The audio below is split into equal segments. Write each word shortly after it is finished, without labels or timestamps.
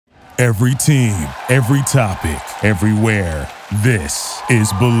Every team, every topic, everywhere. This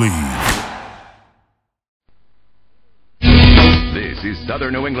is Believe. This is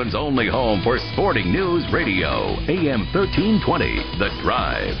Southern New England's only home for sporting news radio. AM 1320, The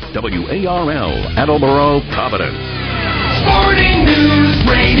Drive. WARL, Attleboro, Providence. Sporting news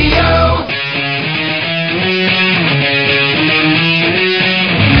radio.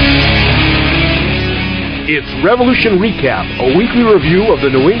 It's Revolution Recap, a weekly review of the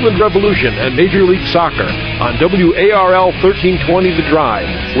New England Revolution and Major League Soccer on WARL 1320 The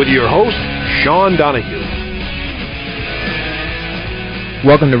Drive with your host, Sean Donahue.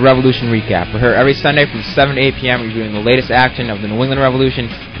 Welcome to Revolution Recap. We're here every Sunday from 7 to 8 p.m. reviewing the latest action of the New England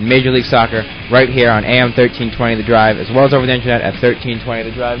Revolution and Major League Soccer right here on AM 1320 The Drive, as well as over the internet at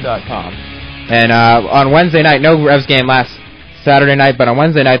 1320thedrive.com. And on Wednesday night, no Revs game last Saturday night, but on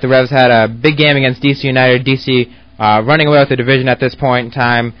Wednesday night, the Revs had a big game against DC United. DC running away with the division at this point in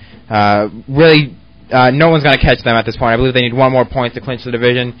time. Really, no one's going to catch them at this point. I believe they need one more point to clinch the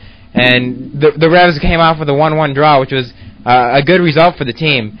division. And the Revs came off with a 1-1 draw, which was a good result for the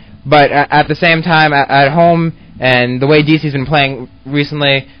team. But at the same time, at home, and the way DC's been playing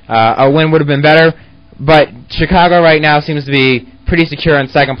recently, a win would have been better. But Chicago right now seems to be pretty secure in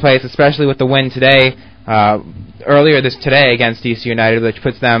second place, especially with the win today. Earlier today against DC United, which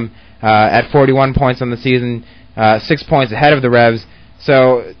puts them at 41 points on the season, 6 points ahead of the Revs.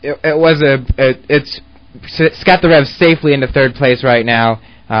 So it's got the Revs safely into third place right now.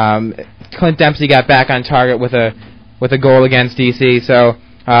 Clint Dempsey got back on target with a goal against DC. So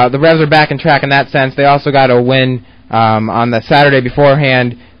the Revs are back in track in that sense. They also got a win on the Saturday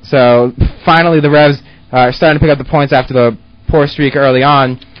beforehand. So finally the Revs are starting to pick up the points after the poor streak early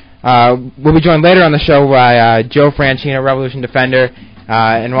on. We'll be joined later on the show by Joe Franchino, Revolution defender,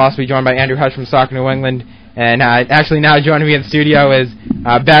 and we'll also be joined by Andrew Hush from Soccer New England. And actually now joining me in the studio is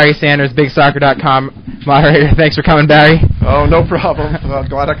Barry Sanders, BigSoccer.com moderator. Thanks for coming, Barry. Oh, no problem.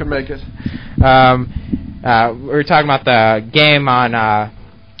 Glad I could make it. We were talking about the game on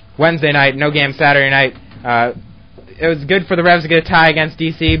Wednesday night, no game Saturday night. It was good for the Revs to get a tie against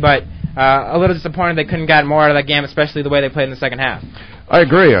DC, but a little disappointed they couldn't get more out of that game, especially the way they played in the second half. I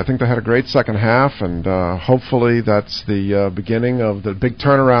agree. I think they had a great second half, and hopefully that's the beginning of the big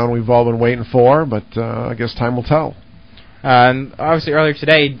turnaround we've all been waiting for, but I guess time will tell. And obviously earlier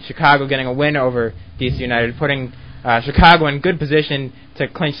today, Chicago getting a win over DC United, putting Chicago in good position to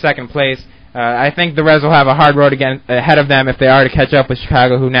clinch second place. I think the Revs will have a hard road ahead of them if they are to catch up with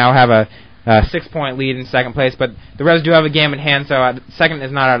Chicago, who now have a 6-point lead in second place, but the Revs do have a game in hand, so second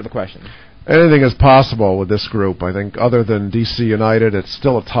is not out of the question. Anything is possible with this group. I think other than DC United, it's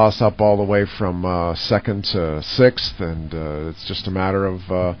still a toss-up all the way from second to sixth, and it's just a matter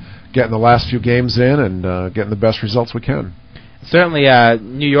of getting the last few games in and getting the best results we can. Certainly,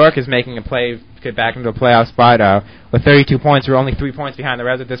 New York is making a play to get back into a playoff spot with 32 points. We're only 3 points behind the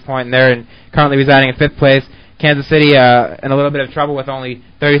Revs at this point, and they're currently residing in fifth place. Kansas City in a little bit of trouble with only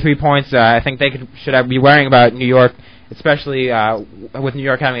 33 points. I think they should be worrying about New York, especially with New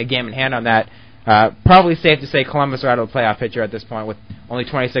York having a game in hand on that. Probably safe to say Columbus are out of the playoff picture at this point with only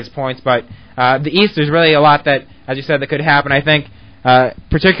 26 points. But the East, there's really a lot that, as you said, that could happen. I think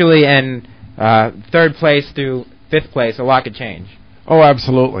particularly in third place through fifth place, a lot could change. Oh,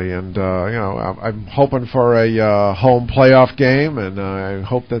 absolutely, and I'm hoping for a home playoff game, and I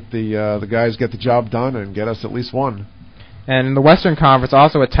hope that the guys get the job done and get us at least one. And in the Western Conference,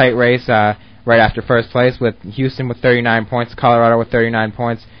 also a tight race right after first place, with Houston with 39 points, Colorado with 39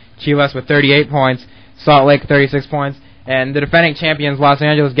 points, Chivas with 38 points, Salt Lake 36 points, and the defending champions Los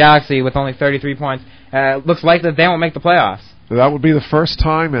Angeles Galaxy with only 33 points. Looks like that they won't make the playoffs. That would be the first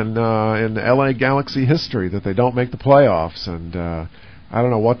time in LA Galaxy history that they don't make the playoffs, and I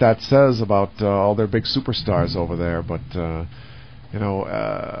don't know what that says about all their big superstars over there, but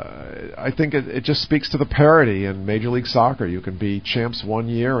I think it just speaks to the parity in Major League Soccer. You can be champs one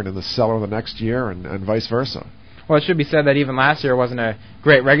year and in the cellar the next year, and vice versa. Well, it should be said that even last year wasn't a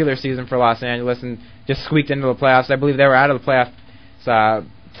great regular season for Los Angeles and just squeaked into the playoffs. I believe they were out of the playoffs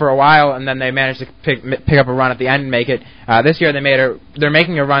for a while, and then they managed to pick up a run at the end and make it. This year they're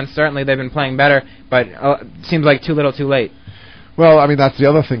making a run. Certainly they've been playing better, but it seems like too little too late. Well, I mean, that's the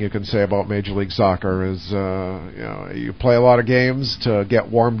other thing you can say about Major League Soccer is you play a lot of games to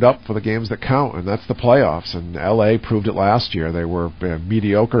get warmed up for the games that count, and that's the playoffs. And L.A. proved it last year. They were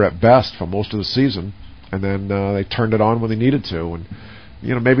mediocre at best for most of the season, and then they turned it on when they needed to. And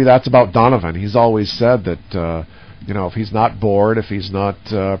maybe that's about Donovan. He's always said that if he's not bored, if he's not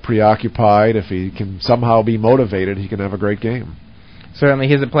preoccupied, if he can somehow be motivated, he can have a great game. Certainly,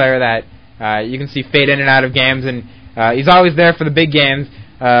 he's a player that you can see fade in and out of games, and he's always there for the big games.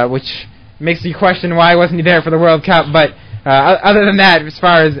 which makes you question why wasn't he there for the World Cup. But other than that, as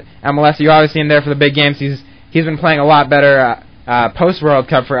far as MLS, you always see him there for the big games. He's been playing a lot better post World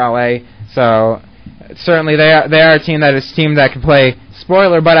Cup for LA. So certainly they are a team that can play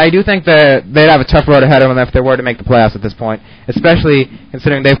spoiler. But I do think that they'd have a tough road ahead of them if they were to make the playoffs at this point, especially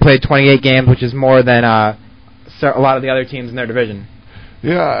considering they've played 28 games, which is more than a lot of the other teams in their division.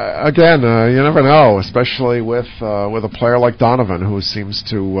 Yeah, again, you never know, especially with a player like Donovan, who seems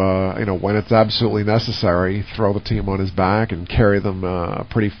to, when it's absolutely necessary, throw the team on his back and carry them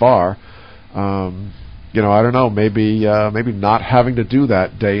pretty far. I don't know, maybe not having to do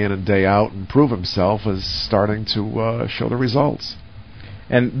that day in and day out and prove himself is starting to show the results.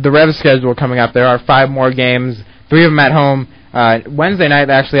 And the Revs schedule coming up, there are 5 more games, 3 of them at home. Wednesday night,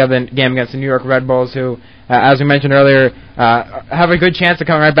 they actually have the game against the New York Red Bulls, who, as we mentioned earlier, have a good chance of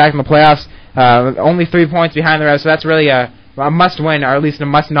coming right back in the playoffs. Only 3 points behind the Revs, so that's really a must-win, or at least a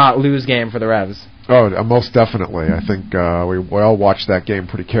must-not-lose game for the Revs. Oh, most definitely. I think we all watched that game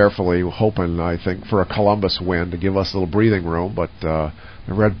pretty carefully, hoping, I think, for a Columbus win to give us a little breathing room. But the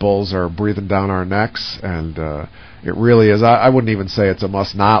Red Bulls are breathing down our necks, and it really is. I wouldn't even say it's a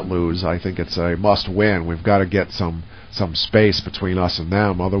must-not-lose. I think it's a must-win. We've got to get some space between us and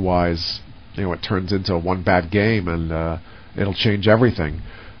them. Otherwise, it turns into one bad game, and it'll change everything.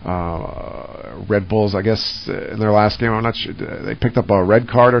 Red Bulls, I guess, in their last game, I'm not sure, they picked up a red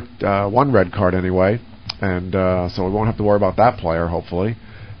card, or one red card anyway, and so we won't have to worry about that player, hopefully.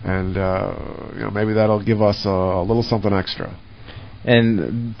 And maybe that'll give us a little something extra.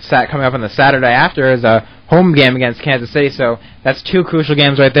 And coming up on the Saturday after is a home game against Kansas City, so that's 2 crucial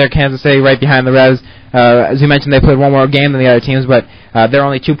games right there. Kansas City right behind the Revs. As you mentioned, they played one more game than the other teams, but they're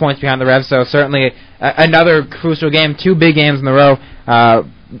only 2 points behind the Revs, so certainly another crucial game, 2 big games in a row.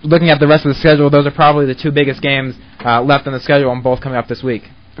 Looking at the rest of the schedule, those are probably the 2 biggest games left on the schedule, and both coming up this week.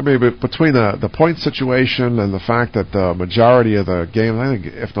 I mean, between the point situation and the fact that the majority of the games, I think,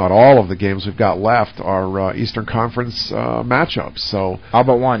 if not all of the games we've got left, are Eastern Conference matchups. So all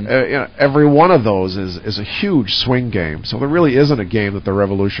but one. Every one of those is a huge swing game. So there really isn't a game that the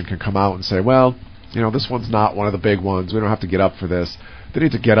Revolution can come out and say, well, this one's not one of the big ones. We don't have to get up for this. They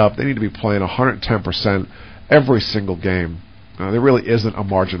need to get up. They need to be playing 110% every single game. There really isn't a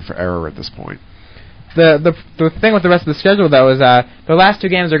margin for error at this point. The thing with the rest of the schedule, though, is the last 2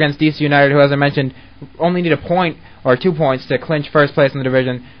 games are against DC United, who, as I mentioned, only need a point or 2 points to clinch first place in the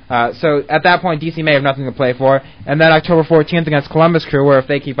division. So at that point, DC may have nothing to play for. And then October 14th against Columbus Crew, where if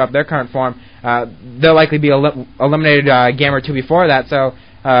they keep up their current form, they'll likely be eliminated a game or 2 before that. So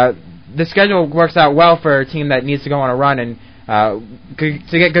the schedule works out well for a team that needs to go on a run and to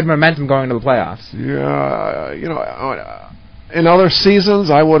get good momentum going into the playoffs. Yeah, in other seasons,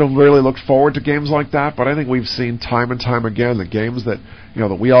 I would have really looked forward to games like that, but I think we've seen time and time again the games that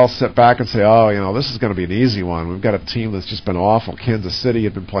that we all sit back and say, oh, this is going to be an easy one. We've got a team that's just been awful. Kansas City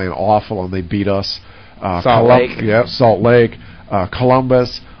had been playing awful, and they beat us. Salt Lake,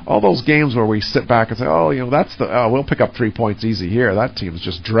 Columbus. All those games where we sit back and say, we'll pick up 3 points easy here. That team's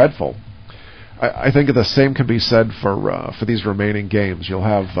just dreadful. I think the same can be said for these remaining games. You'll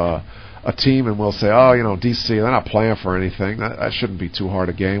have a team, and we'll say, DC, they're not playing for anything. That shouldn't be too hard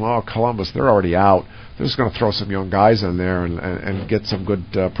a game. Columbus, they're already out. They're just going to throw some young guys in there and get some good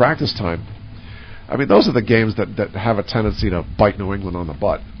practice time. I mean, those are the games that have a tendency to bite New England on the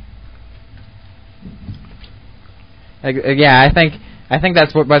butt. Yeah, I think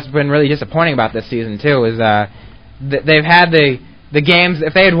that's what's been really disappointing about this season too. Is they've had the games.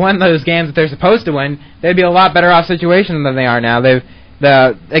 If they had won those games that they're supposed to win, they'd be a lot better off situation than they are now.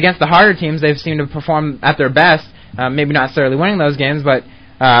 Against the harder teams, they've seemed to perform at their best, maybe not necessarily winning those games, but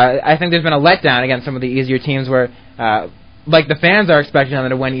I think there's been a letdown against some of the easier teams where, like the fans are expecting them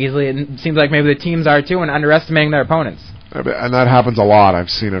to win easily, it seems like maybe the teams are too, and underestimating their opponents. And that happens a lot. I've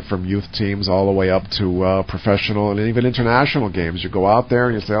seen it from youth teams all the way up to professional and even international games. You go out there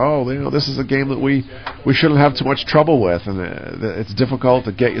and you say, this is a game that we shouldn't have too much trouble with, and it's difficult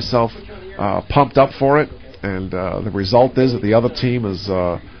to get yourself pumped up for it. And the result is that the other team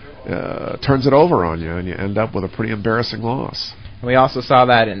turns it over on you, and you end up with a pretty embarrassing loss. And we also saw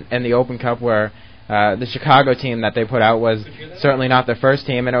that in the Open Cup, where the Chicago team that they put out was certainly not their first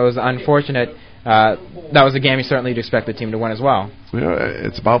team, and it was unfortunate. That was a game you certainly would expect the team to win as well. Yeah,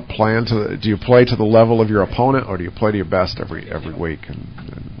 it's about playing do you play to the level of your opponent, or do you play to your best every week?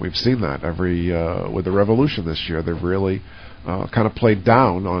 And we've seen that with the Revolution this year. They've really kind of played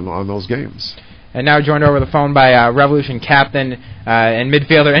down on those games. And now joined over the phone by Revolution captain and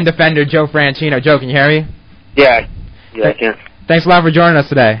midfielder and defender Joe Franchino. Joe, can you hear me? Yeah, I can. Thanks a lot for joining us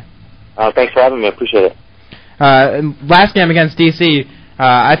today. Thanks for having me. I appreciate it. Last game against DC,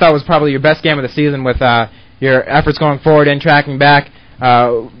 I thought was probably your best game of the season with your efforts going forward and tracking back.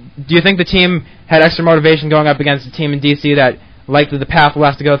 Do you think the team had extra motivation going up against a team in D.C. that likely the path will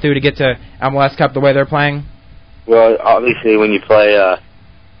have to go through to get to MLS Cup the way they're playing? Well, obviously, when you play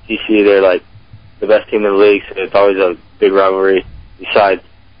DC, they're like the best team in the league, so it's always a big rivalry besides,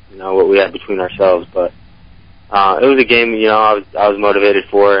 what we had between ourselves. But it was a game, I was motivated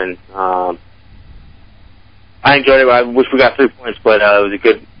for, and I enjoyed it. I wish we got 3 points, but it was a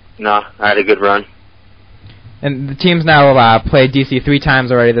good, I had a good run. And the team's now played DC 3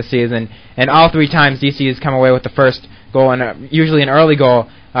 times already this season, and all 3 times DC has come away with the first goal, and usually an early goal.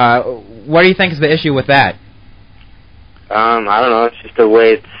 What do you think is the issue with that? I don't know. It's just the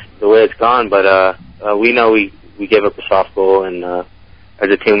way it's gone. But we know we gave up a soft goal, and as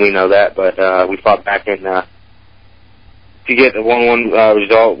a team we know that. But we fought back, and to get the 1-1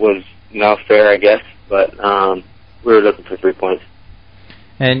 result was fair, I guess. But we were looking for 3 points.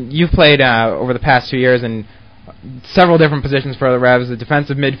 And you've played over the past 2 years in several different positions for the Revs, the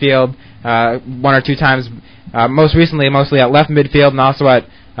defensive midfield, 1 or 2 times, most recently mostly at left midfield and also at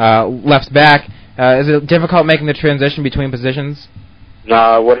left back. Is it difficult making the transition between positions?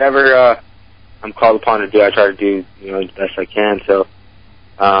 No, whatever I'm called upon to do, I try to do as best I can. So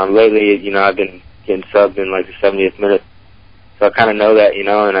lately, I've been getting subbed in like the 70th minute, so I kind of know that,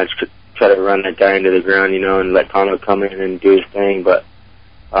 and I just try to run that guy into the ground, and let Connor come in and do his thing. But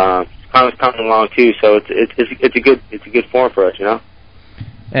Connor's coming along too, so it's a good form for us,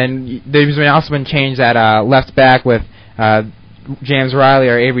 And there's also been change at left back with James Riley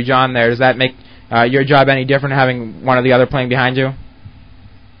or Avery John there. Does that make your job any different, having one or the other playing behind you?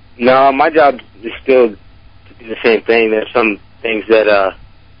 No, my job is still to do the same thing. There's some things that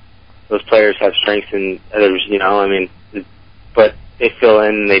those players have strengths and others, but they fill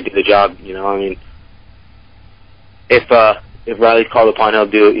in and they do the job, If Riley's called upon, he'll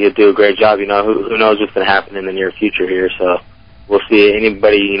do a great job. Who knows what's going to happen in the near future here? So we'll see.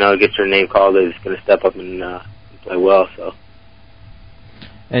 Anybody gets their name called is going to step up and play well. So.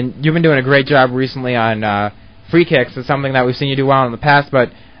 And you've been doing a great job recently on free kicks. It's something that we've seen you do well in the past. But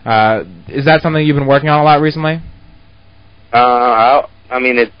is that something you've been working on a lot recently?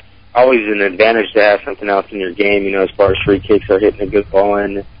 It's always an advantage to have something else in your game. As far as free kicks or hitting a good ball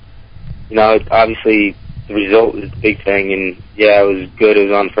in. Obviously. The result is the big thing, and yeah, it was good. It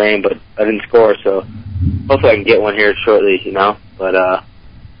was on frame, but I didn't score, so hopefully I can get one here shortly, But I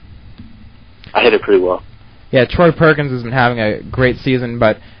hit it pretty well. Yeah, Troy Perkins has been having a great season,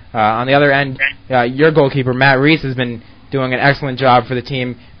 but on the other end, your goalkeeper Matt Reese has been doing an excellent job for the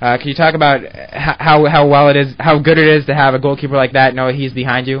team. Can you talk about how good it is to have a goalkeeper like that? Know he's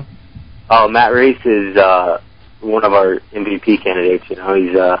behind you. Oh, Matt Reese is one of our MVP candidates.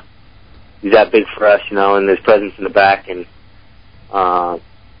 He's that big for us, and his presence in the back, and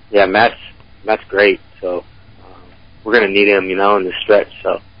Matt's great. So we're going to need him, in the stretch.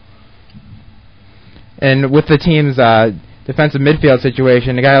 So. And with the team's defensive midfield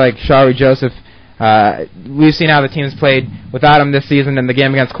situation, a guy like Shari Joseph, we've seen how the team's played without him this season in the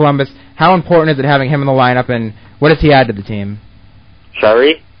game against Columbus. How important is it having him in the lineup, and what does he add to the team?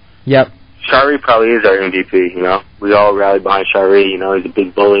 Shari? Yep. Shari probably is our MVP. We all rally behind Shari. He's a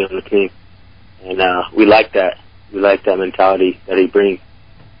big bully on the team. And we like that. We like that mentality that he brings.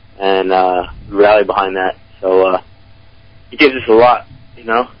 And we rally behind that. So he gives us a lot,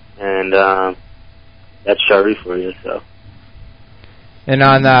 and that's Shari for you. So. And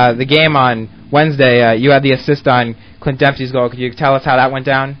on the game on Wednesday, you had the assist on Clint Dempsey's goal. Could you tell us how that went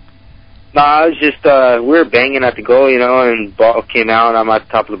down? No, I was just, we were banging at the goal, and the ball came out. I'm at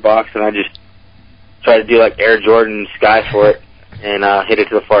the top of the box, and I just tried to do like Air Jordan sky for it, and hit it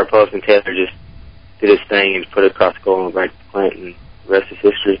to the far post, and Taylor just did his thing and put it across the goal and right to Clint, and the rest is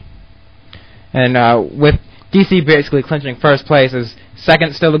history. And with DC basically clinching first place, is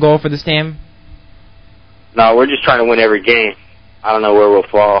second still the goal for this team? No, we're just trying to win every game. I don't know where we'll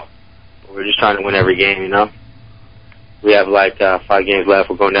fall. But we're just trying to win every game, We have like 5 games left.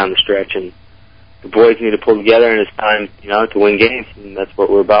 We're going down the stretch, and the boys need to pull together, and it's time, to win games, and that's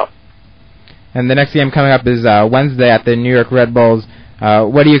what we're about. And the next game coming up is Wednesday at the New York Red Bulls.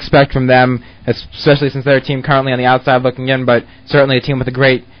 What do you expect from them, especially since they're a team currently on the outside looking in, but certainly a team with a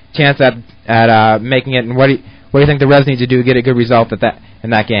great chance at making it? And what do you think the Revs need to do to get a good result in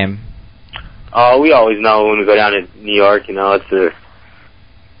that game? We always know when we go down to New York, it's a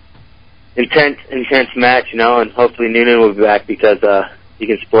intense match, and hopefully Noonan will be back because he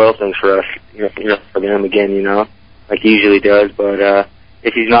can spoil things for us, for them again, like he usually does. But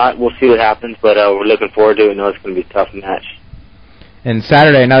if he's not, we'll see what happens. But we're looking forward to it. It's going to be a tough match. And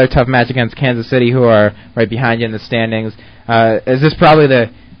Saturday, another tough match against Kansas City, who are right behind you in the standings. Is this probably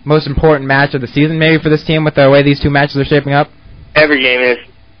the most important match of the season, maybe, for this team with the way these two matches are shaping up? Every game is.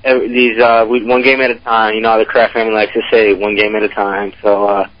 One game at a time. You know how the Kraft family likes to say, one game at a time.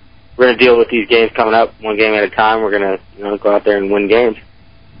 So we're going to deal with these games coming up one game at a time. We're going to go out there and win games.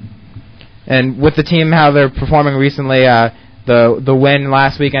 And with the team, how they're performing recently, the win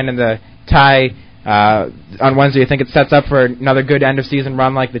last weekend and the tie on Wednesday, you think it sets up for another good end-of-season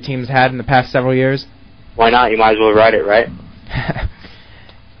run like the team's had in the past several years? Why not? You might as well ride it, right?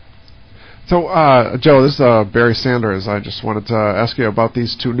 So, Joe, this is Barry Sanders. I just wanted to ask you about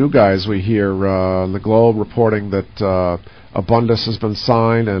these two new guys we hear in the Globe reporting that Abundis has been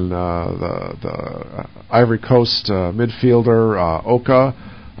signed and the Ivory Coast midfielder Oka.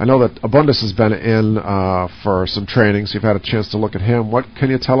 I know that Abundis has been in for some training, so you've had a chance to look at him. What can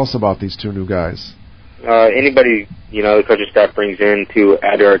you tell us about these two new guys? Anybody, the coaching staff brings in to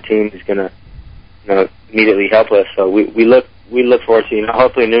add to our team is going to immediately help us. So we look forward to,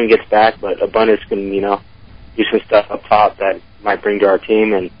 hopefully Noon gets back, but Abundis can, do some stuff up top that might bring to our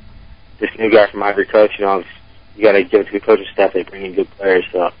team. And this new guy from Ivory Coast, you got to give it to the coaching staff. They bring in good players.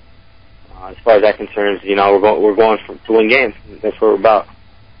 So as far as that concerns, we're going to win games. That's what we're about.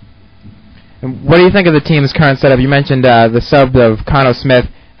 And what do you think of the team's current setup? You mentioned the sub of Connor Smith,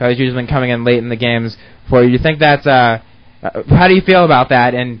 who's usually been coming in late in the games for you. Do you think that's how do you feel about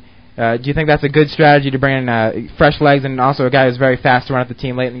that? And do you think that's a good strategy to bring in fresh legs and also a guy who's very fast to run at the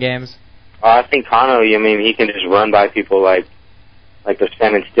team late in the games? I think Connor, he can just run by people like they're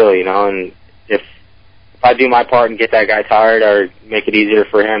standing still, and if I do my part and get that guy tired or make it easier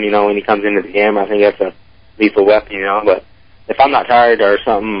for him, when he comes into the game, I think that's a lethal weapon, But if I'm not tired or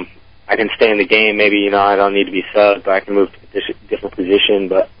something, I can stay in the game. Maybe, I don't need to be subbed, but I can move to a different position.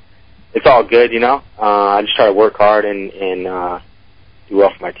 But it's all good, I just try to work hard and do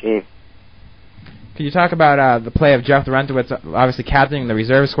well for my team. Could you talk about the play of Jeff Durantowicz, obviously captaining the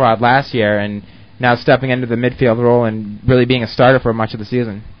reserve squad last year and now stepping into the midfield role and really being a starter for much of the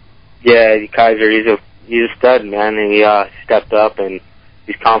season? Yeah, Kaiser, he's a stud, man. And he stepped up and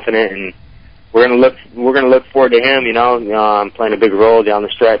he's confident, and we're gonna look forward to him. I'm playing a big role down the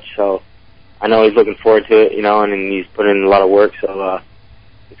stretch, so I know he's looking forward to it. And he's put in a lot of work, so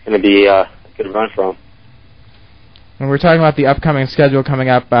it's gonna be a good run for him. When we're talking about the upcoming schedule coming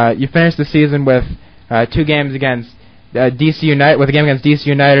up, you finished the season with 2 games against DC United, with a game against DC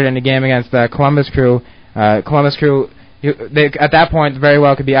United and a game against the Columbus Crew. Columbus Crew, they, at that point, very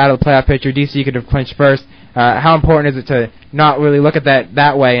well could be out of the playoff picture. DC could have clinched first. How important is it to not really look at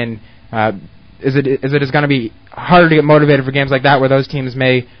that way? And is it going to be harder to get motivated for games like that, where those teams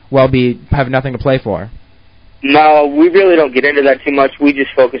may well have nothing to play for? No, we really don't get into that too much. We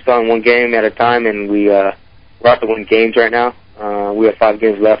just focus on one game at a time, and we're out to win games right now. We have 5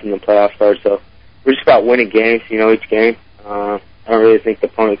 games left in the playoff start, so we're just about winning games, each game. I don't really think the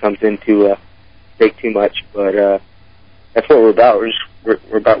opponent comes in to take too much, but that's what we're about. We're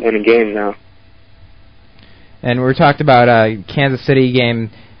about winning games now. And we talked about Kansas City game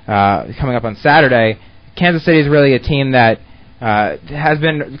coming up on Saturday. Kansas City is really a team that has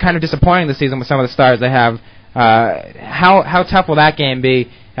been kind of disappointing this season with some of the stars they have. How tough will that game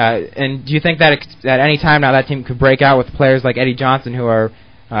be? And do you think that at any time now that team could break out with players like Eddie Johnson, who are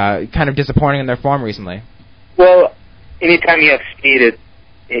kind of disappointing in their form recently? Well, anytime you have speed,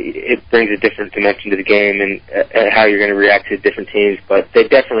 it brings a different dimension to the game and how you're going to react to different teams. But they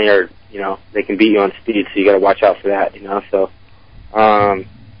definitely are, they can beat you on speed, so you got to watch out for that, So,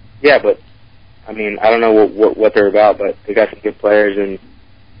 yeah, but I don't know what they're about, but they got some good players, and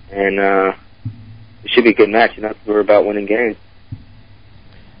it should be a good match. We're about winning games.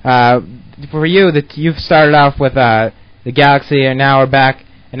 For you, that you've started off with the Galaxy, and now we're back,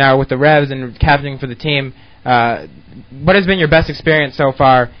 and now we're with the Revs and captaining for the team. What has been your best experience so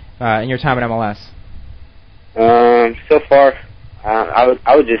far in your time at MLS? So far,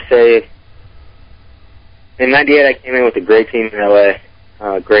 I would just say in '98 I came in with a great team in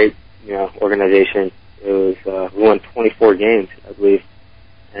LA, great organization. It was we won 24 games, I believe,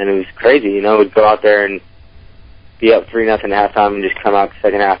 and it was crazy. We'd go out there and be up 3-0 at halftime and just come out the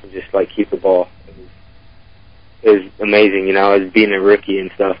second half and just keep the ball. It was amazing, as being a rookie and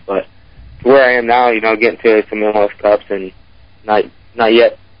stuff. But where I am now, getting to some MLS Cups and not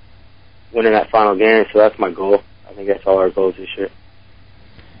yet winning that final game, so that's my goal. I think that's all our goals this year.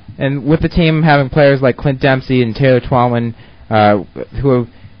 And with the team having players like Clint Dempsey and Taylor Twellman, who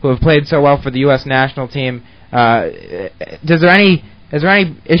have played so well for the U.S. national team, is there any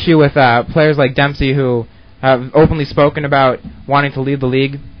issue with players like Dempsey who have openly spoken about wanting to lead the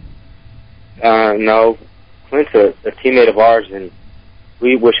league? No. Clint's a teammate of ours, and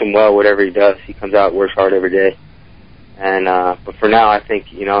we wish him well, whatever he does. He comes out and works hard every day. And but for now, I think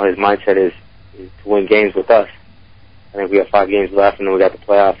his mindset is to win games with us. I think we have 5 games left, and then we got the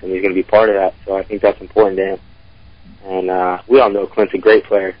playoffs, and he's going to be part of that. So I think that's important to him. And we all know Clint's a great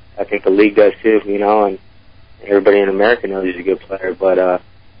player. I think the league does too, and everybody in America knows he's a good player. But we're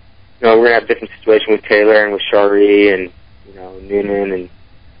going to have a different situation with Taylor and with Shari and Noonan, and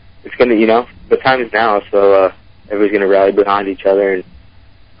it's going to the time is now. So everybody's going to rally behind each other and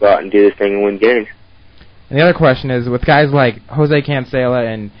go out and do this thing and win games. And the other question is, with guys like Jose Cancela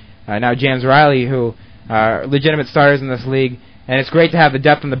and now James Riley, who are legitimate starters in this league, and it's great to have the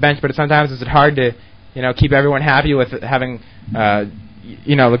depth on the bench, but sometimes it's hard to, keep everyone happy with having,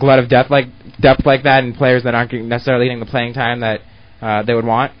 the glut of depth like that, and players that aren't necessarily getting the playing time that they would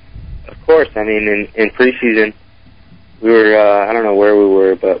want. Of course, I mean, in preseason, we were, I don't know where we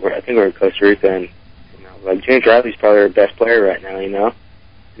were, but I think we were in Costa Rica, and like James Riley's probably our best player right now, and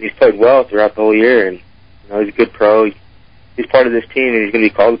he's played well throughout the whole year, and he's a good pro. He's part of this team, and he's going to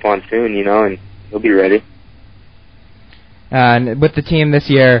be called upon soon, and he'll be ready. And with the team this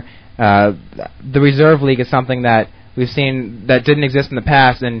year, the reserve league is something that we've seen that didn't exist in the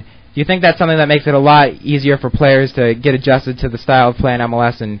past. And do you think that's something that makes it a lot easier for players to get adjusted to the style of play in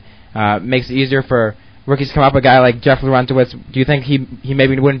MLS, and makes it easier for rookies to come up? A guy like Jeff Laurentowicz, do you think he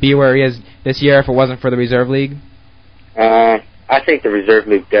maybe wouldn't be where he is this year if it wasn't for the reserve league? I think the reserve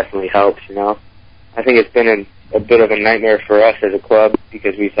league definitely helps. I think it's been a bit of a nightmare for us as a club,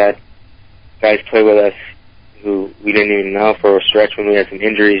 because we've had guys play with us who we didn't even know for a stretch when we had some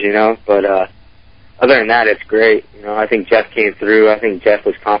injuries, But other than that, it's great. I think Jeff came through. I think Jeff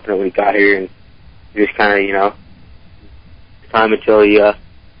was confident when he got here, and he just kind of, time until he got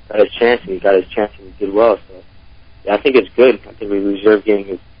his chance, and he got his chance and he did well. So yeah, I think it's good. I think the reserve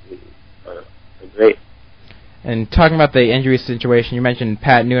game are great. And talking about the injury situation, you mentioned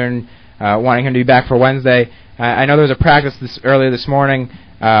Pat Noonan wanting him to be back for Wednesday. I know there was a practice earlier this morning.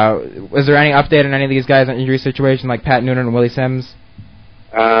 Was there any update on any of these guys' on injury situation, like Pat Noonan and Willie Sims?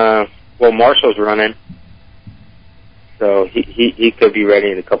 Well, Marshall's running, so he could be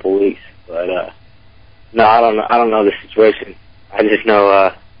ready in a couple weeks. But no, I don't know the situation. I just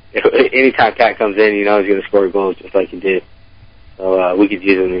know anytime Pat comes in, he's going to score goals just like he did. So we could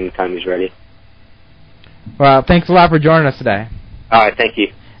use him anytime he's ready. Well, thanks a lot for joining us today. All right, thank you.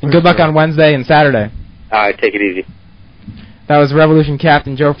 And good luck on Wednesday and Saturday. All right, take it easy. That was Revolution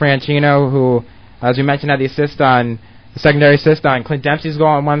captain Joe Franchino, who, as we mentioned, had the secondary assist on Clint Dempsey's goal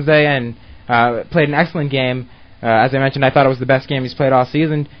on Wednesday, and played an excellent game. As I mentioned, I thought it was the best game he's played all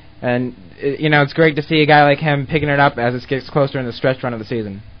season, and it's great to see a guy like him picking it up as it gets closer in the stretch run of the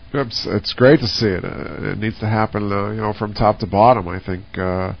season. It's great to see it. It needs to happen, from top to bottom. I think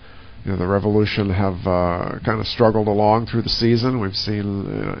the Revolution have kind of struggled along through the season. We've seen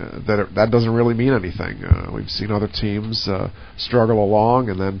that doesn't really mean anything. We've seen other teams struggle along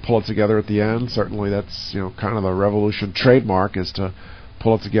and then pull it together at the end. Certainly that's kind of the Revolution trademark, is to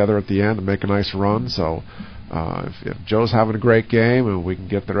pull it together at the end and make a nice run. So if Joe's having a great game and we can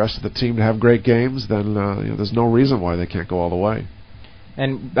get the rest of the team to have great games, then there's no reason why they can't go all the way.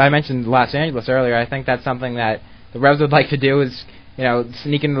 And I mentioned Los Angeles earlier. I think that's something that the Revs would like to do, is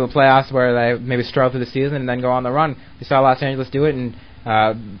sneak into the playoffs where they maybe struggle through the season and then go on the run. We saw Los Angeles do it, and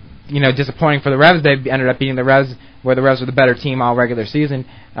disappointing for the Revs. They ended up beating the Revs, where the Revs were the better team all regular season.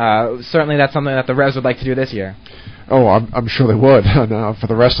 Certainly, that's something that the Revs would like to do this year. Oh, I'm sure they would.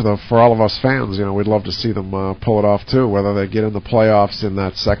 And for all of us fans, we'd love to see them pull it off too. Whether they get in the playoffs in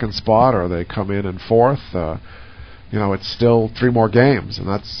that second spot or they come in fourth. It's still 3 more games, and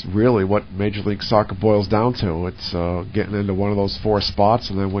that's really what Major League Soccer boils down to. It's getting into one of those 4 spots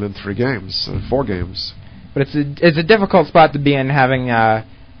and then winning 4 games. But it's a difficult spot to be in,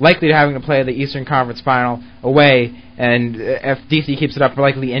 likely to having to play the Eastern Conference Final away, and if DC keeps it up,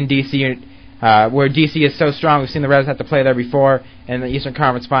 likely in DC, where DC is so strong. We've seen the Revs have to play there before in the Eastern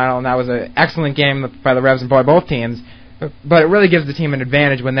Conference Final, and that was an excellent game by the Revs and both teams. But it really gives the team an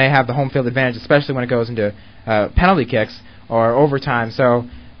advantage when they have the home field advantage, especially when it goes into penalty kicks or overtime. So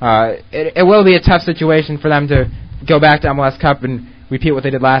it will be a tough situation for them to go back to MLS Cup and repeat what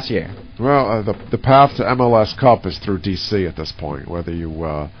they did last year. Well, the path to MLS Cup is through DC at this point.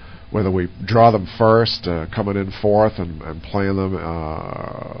 Whether we draw them first, coming in fourth and playing them,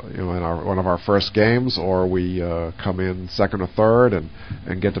 in one of our first games, or we come in second or third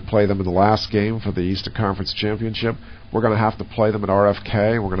and get to play them in the last game for the Eastern Conference Championship, we're going to have to play them at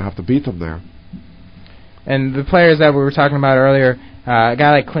RFK, and we're going to have to beat them there. And the players that we were talking about earlier, a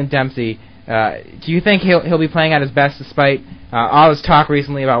guy like Clint Dempsey, do you think he'll be playing at his best despite all this talk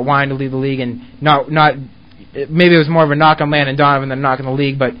recently about wanting to leave the league, and not maybe it was more of a knock on Landon Donovan than a knock on the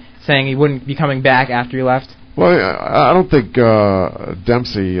league, but saying he wouldn't be coming back after he left? Well, I don't think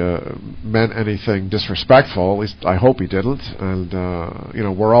Dempsey meant anything disrespectful. At least I hope he didn't.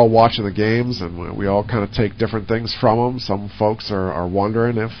 And we're all watching the games, and we all kind of take different things from him. Some folks are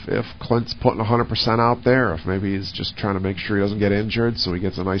wondering if Clint's putting 100% out there, if maybe he's just trying to make sure he doesn't get injured, so he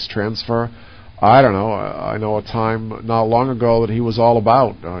gets a nice transfer. I don't know. I know a time not long ago that he was all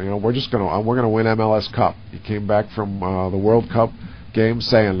about. We're gonna win MLS Cup. He came back from the World Cup game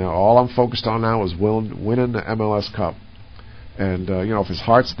saying, all I'm focused on now is winning the MLS Cup. And if his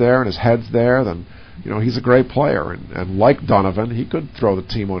heart's there and his head's there, then he's a great player. And like Donovan, he could throw the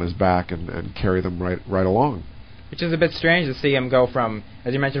team on his back and carry them right along. Which is a bit strange to see him go from,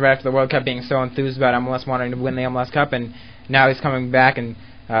 as you mentioned right after the World Cup, being so enthused about MLS wanting to win the MLS Cup, and now he's coming back and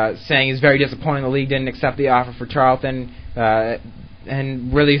saying he's very disappointed the league didn't accept the offer for Charlton,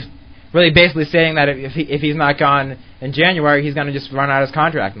 and really basically saying that if he's not gone in January, he's going to just run out his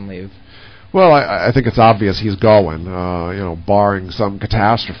contract and leave. Well, I think it's obvious he's going. Barring some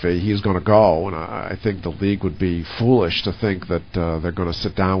catastrophe, he's going to go, and I think the league would be foolish to think that they're going to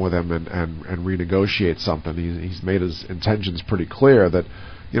sit down with him and renegotiate something. He's made his intentions pretty clear that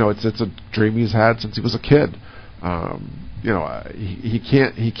it's a dream he's had since he was a kid. He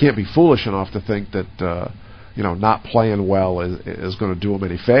can't be foolish enough to think that not playing well is going to do him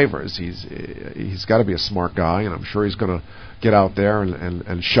any favors. He's got to be a smart guy, and I'm sure he's going to get out there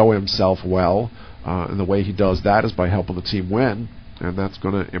and show himself well. And the way he does that is by helping the team win, and that's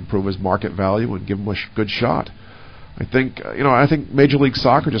going to improve his market value and give him a good shot. I think Major League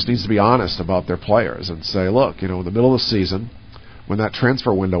Soccer just needs to be honest about their players and say, look, in the middle of the season, when that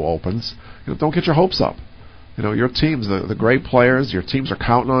transfer window opens, don't get your hopes up. Your teams, the great players, your teams are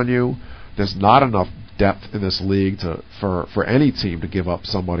counting on you. There's not enough depth in this league for any team to give up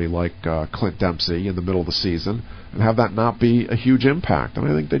somebody like Clint Dempsey in the middle of the season and have that not be a huge impact. And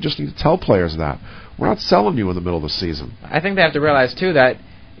I think they just need to tell players that. We're not selling you in the middle of the season. I think they have to realize, too, that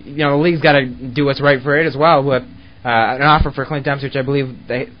the league's got to do what's right for it as well. With an offer for Clint Dempsey, which I believe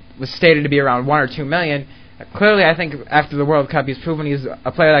was stated to be around $1 or $2 million. Clearly, I think after the World Cup, he's proven he's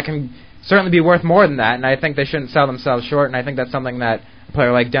a player that can certainly be worth more than that, and I think they shouldn't sell themselves short, and I think that's something that a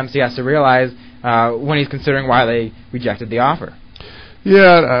player like Dempsey has to realize when he's considering why they rejected the offer.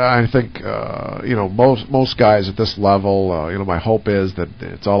 Yeah, I think most guys at this level, my hope is that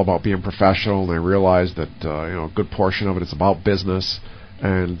it's all about being professional, and they realize that a good portion of it is about business.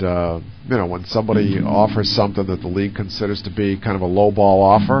 And when somebody offers something that the league considers to be kind of a lowball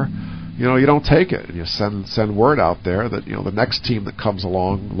offer, you don't take it, and you send word out there that the next team that comes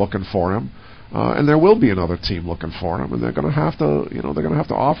along looking for him, and there will be another team looking for him, and they're going to have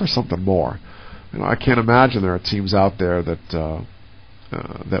to offer something more. I can't imagine there are teams out there that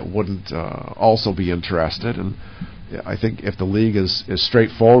wouldn't also be interested. And I think if the league is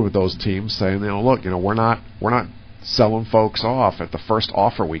straightforward with those teams, saying, look, we're not selling folks off at the first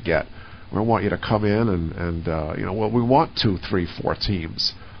offer we get. We want you to come in and we want 2, 3, 4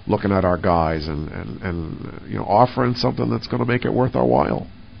 teams looking at our guys and offering something that's going to make it worth our while.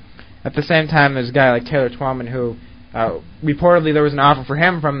 At the same time, there's a guy like Taylor Twellman who reportedly there was an offer for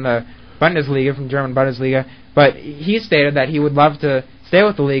him from the Bundesliga, from German Bundesliga, but he stated that he would love to stay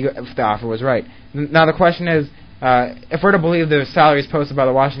with the league if the offer was right. Now the question is, if we're to believe the salaries posted by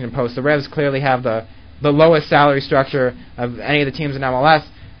the Washington Post, the Revs clearly have the lowest salary structure of any of the teams in MLS.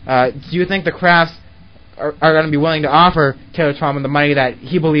 Do you think the Crafts are going to be willing to offer Taylor Twellman the money that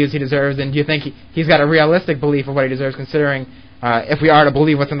he believes he deserves, and do you think he's got a realistic belief of what he deserves, considering if we are to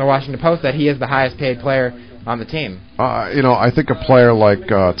believe what's in the Washington Post, that he is the highest paid player on the team? I think a player like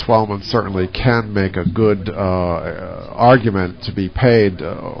Twellman certainly can make a good argument to be paid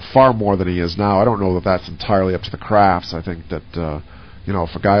far more than he is now. I don't know that that's entirely up to the Crafts. I think that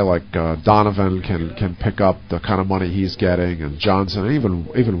if a guy like Donovan can pick up the kind of money he's getting, and Johnson,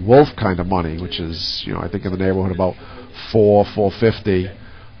 even Wolf kind of money, which is I think in the neighborhood about $450.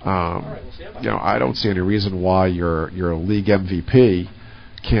 I don't see any reason why your league MVP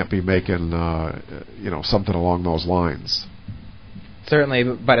can't be making something along those lines. Certainly,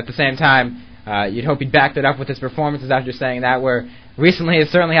 but at the same time, you'd hope he backed it up with his performances after saying that, where recently it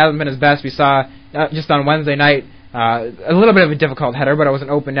certainly hasn't been his best. We saw just on Wednesday night a little bit of a difficult header, but it was an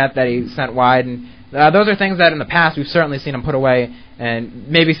open net that he sent wide, and those are things that in the past we've certainly seen him put away, and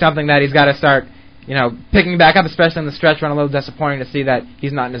maybe something that he's got to start picking back up, especially in the stretch run. A little disappointing to see that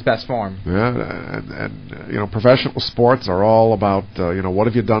he's not in his best form. Yeah, and professional sports are all about what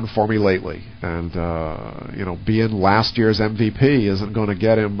have you done for me lately, and being last year's MVP isn't going to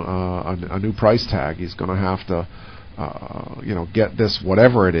get him a new price tag. He's going to have to get this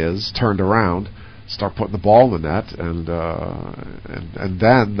whatever it is turned around start putting the ball in the net, and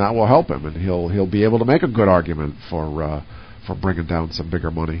then that will help him, and he'll be able to make a good argument for bringing down some bigger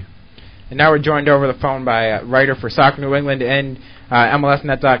money. And now we're joined over the phone by a writer for Soccer New England and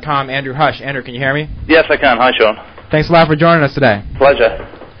MLSnet.com, Andrew Hush. Andrew, can you hear me? Yes, I can. Hi, Sean. Thanks a lot for joining us today. Pleasure.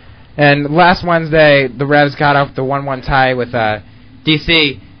 And last Wednesday, the Revs got off the 1-1 tie with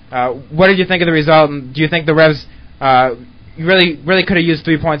DC. What did you think of the result? And do you think the Revs really could have used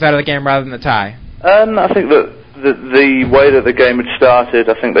 3 points out of the game rather than the tie? I think that the way that the game had started,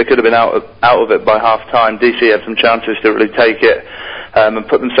 I think they could have been out of it by half time. DC had some chances to really take it and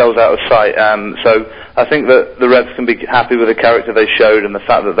put themselves out of sight. So I think that the Revs can be happy with the character they showed and the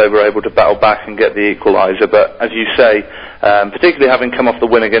fact that they were able to battle back and get the equaliser. But as you say, particularly having come off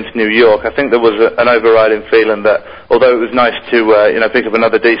the win against New York, I think there was an overriding feeling that although it was nice to pick up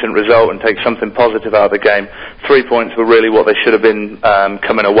another decent result and take something positive out of the game, 3 points were really what they should have been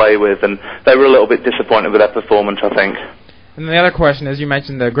coming away with, and they were a little bit disappointed with their performance, I think. And the other question is, you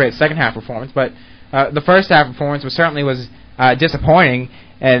mentioned the great second half performance, but the first half performance was disappointing,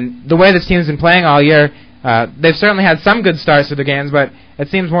 and the way this team's been playing all year, they've certainly had some good starts to the games, but it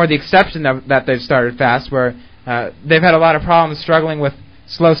seems more the exception that they've started fast, where they've had a lot of problems struggling with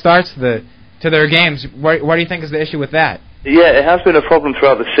slow starts to their games. What do you think is the issue with that? Yeah, it has been a problem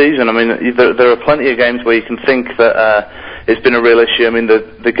throughout the season. I mean, there are plenty of games where you can think that it's been a real issue. I mean,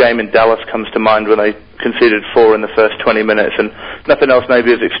 the game in Dallas comes to mind when they conceded 4 in the first 20 minutes, and nothing else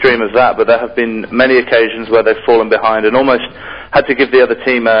maybe as extreme as that, but there have been many occasions where they've fallen behind and almost had to give the other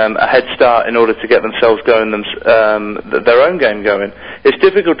team a head start in order to get themselves going, their own game going. It's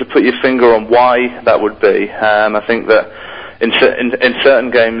difficult to put your finger on why that would be. I think that in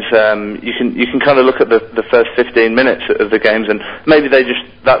certain games, you can kind of look at the first 15 minutes of the games, and maybe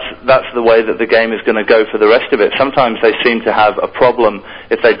that's the way that the game is going to go for the rest of it. Sometimes they seem to have a problem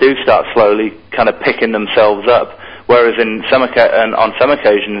if they do start slowly, kind of picking themselves up. Whereas on some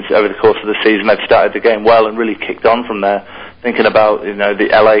occasions over the course of the season, they've started the game well and really kicked on from there. Thinking about the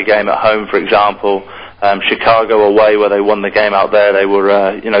LA game at home, for example. Chicago away, where they won the game out there, they were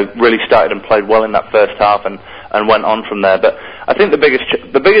really started and played well in that first half and went on from there. But I think the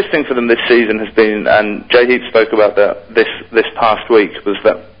biggest thing for them this season has been, and Jay Heap spoke about that this past week, was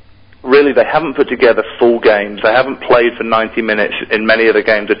that really they haven't put together full games. They haven't played for 90 minutes in many of the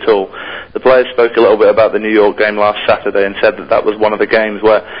games at all. The players spoke a little bit about the New York game last Saturday and said that was one of the games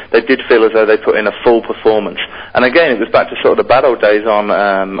where they did feel as though they put in a full performance. And again, it was back to sort of the bad old days on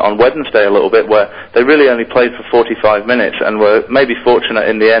Wednesday a little bit, where they really only played for 45 minutes and were maybe fortunate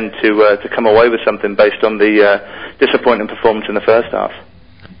in the end to come away with something based on the disappointing performance in the first half.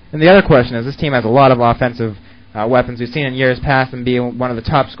 And the other question is, this team has a lot of offensive weapons. We've seen in years past them be one of the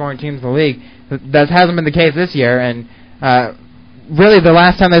top scoring teams in the league. That hasn't been the case this year, and really the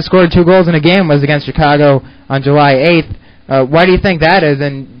last time they scored 2 goals in a game was against Chicago on July 8th. Why do you think that is,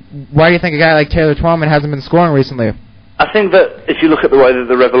 and why do you think a guy like Taylor Twellman hasn't been scoring recently? I think that if you look at the way that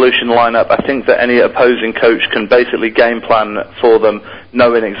the Revolution line up, I think that any opposing coach can basically game plan for them,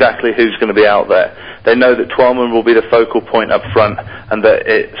 knowing exactly who's going to be out there. They know that Twellman will be the focal point up front, and that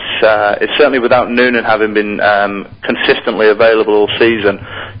it's certainly without Noonan having been consistently available all season.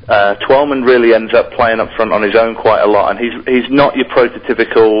 Twellman really ends up playing up front on his own quite a lot, and he's not your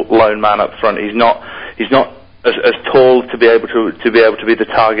prototypical lone man up front. He's not as tall to be able to be the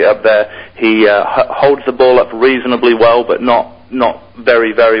target up there. He holds the ball up reasonably well, but not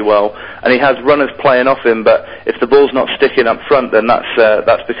very, very well. And he has runners playing off him, but if the ball's not sticking up front, then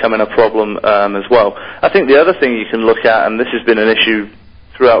that's becoming a problem as well. I think the other thing you can look at, and this has been an issue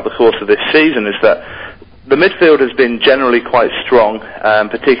throughout the course of this season, is that the midfield has been generally quite strong,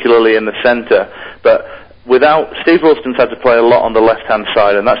 particularly in the centre, but without Steve Ralston's had to play a lot on the left-hand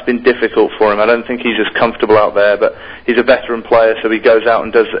side, and that's been difficult for him. I don't think he's as comfortable out there, but he's a veteran player, so he goes out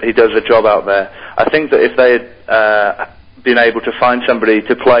and does a job out there. I think that if they had been able to find somebody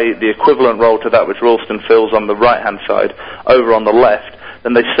to play the equivalent role to that which Ralston fills on the right-hand side over on the left,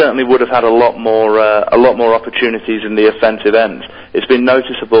 then they certainly would have had a lot more opportunities in the offensive ends. It's been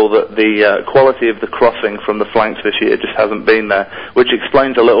noticeable that the quality of the crossing from the flanks this year just hasn't been there, which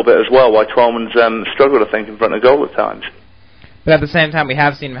explains a little bit as well why Twellman's struggled, I think, in front of goal at times. But at the same time, we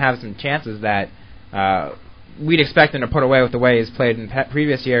have seen him have some chances that we'd expect him to put away with the way he's played in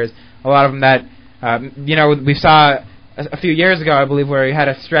previous years. A lot of them that, we saw a few years ago, I believe, where he had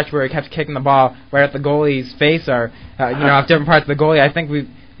a stretch where he kept kicking the ball right at the goalie's face, or off different parts of the goalie. I think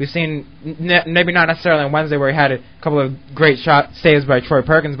we've seen maybe not necessarily on Wednesday where he had a couple of great saves by Troy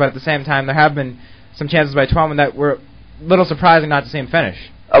Perkins, but at the same time there have been some chances by Twellman that were a little surprising not to see him finish.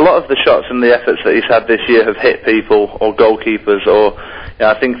 A lot of the shots and the efforts that he's had this year have hit people or goalkeepers, or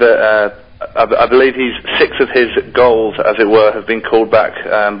I think that I believe 6 of his goals, as it were, have been called back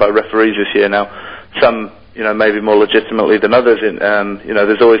by referees this year. Now, some, maybe more legitimately than others.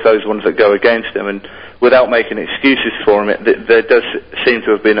 There's always those ones that go against him, and without making excuses for him, there does seem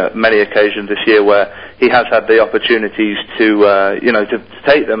to have been many occasions this year where he has had the opportunities to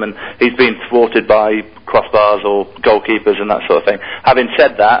take them, and he's been thwarted by crossbars or goalkeepers and that sort of thing. Having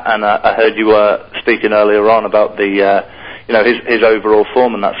said that, and I heard you speaking earlier on about the his overall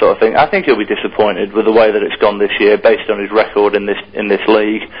form and that sort of thing, I think he'll be disappointed with the way that it's gone this year based on his record in this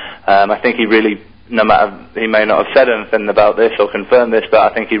league. I think he really, no matter, he may not have said anything about this or confirmed this,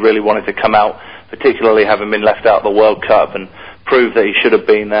 but I think he really wanted to come out, particularly having been left out of the World Cup, and prove that he should have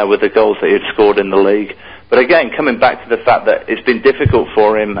been there with the goals that he had scored in the league. But again, coming back to the fact that it's been difficult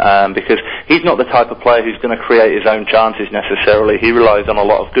for him because he's not the type of player who's going to create his own chances necessarily. He relies on a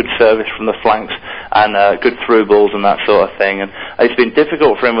lot of good service from the flanks and good through balls and that sort of thing. And it's been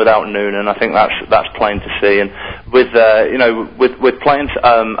difficult for him without Noonan. I think that's plain to see. And with playing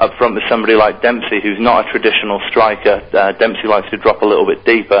up front with somebody like Dempsey, who's not a traditional striker, Dempsey likes to drop a little bit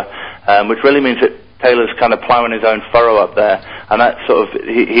deeper, which really means that Taylor's kind of ploughing his own furrow up there, and that sort of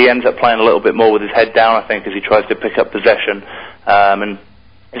he ends up playing a little bit more with his head down, I think, as he tries to pick up possession. And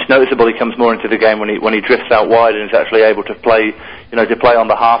it's noticeable he comes more into the game when he drifts out wide and is actually able to play on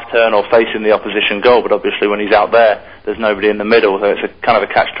the half turn or facing the opposition goal. But obviously, when he's out there's nobody in the middle, so it's a kind of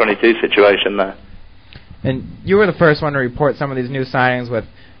a catch-22 situation there. And you were the first one to report some of these new signings with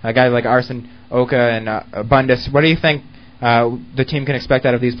guys like Arsene Oka and Bundis. What do you think the team can expect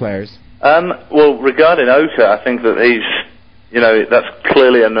out of these players? Well, regarding Oka, I think that that's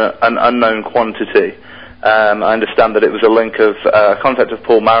clearly an unknown quantity. I understand that it was a link of contact of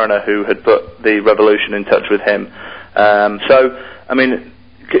Paul Mariner, who had put the Revolution in touch with him.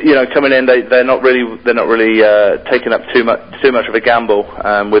 Coming in, they're not really taking up too much of a gamble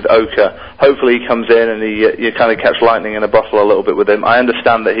with Oka. Hopefully, he comes in and you kind of catch lightning in a bottle a little bit with him. I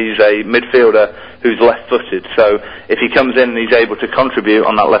understand that he's a midfielder who's left-footed, so if he comes in and he's able to contribute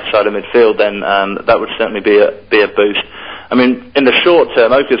on that left side of midfield, then that would certainly be a boost. I mean, in the short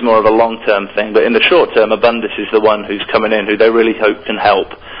term, Oka's more of a long-term thing, but in the short term, Abundis is the one who's coming in, who they really hope can help.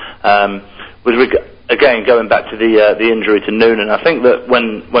 Again, going back to the injury to Noonan, I think that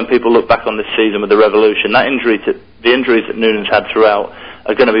when people look back on this season with the Revolution, the injuries that Noonan's had throughout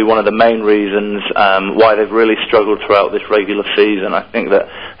are going to be one of the main reasons why they've really struggled throughout this regular season. I think that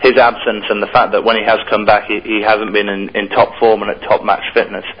his absence and the fact that when he has come back, he hasn't been in top form and at top match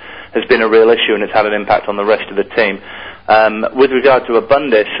fitness has been a real issue, and it's had an impact on the rest of the team. With regard to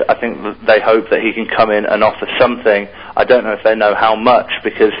Abundis, I think that they hope that he can come in and offer something. I don't know if they know how much,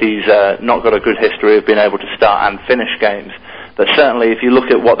 because he's not got a good history of being able to start and finish games. But certainly, if you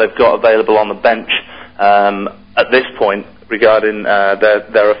look at what they've got available on the bench at this point regarding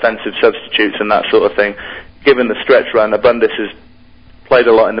their offensive substitutes and that sort of thing, given the stretch run, Abundis has played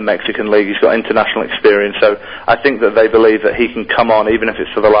a lot in the Mexican League. He's got international experience, so I think that they believe that he can come on, even if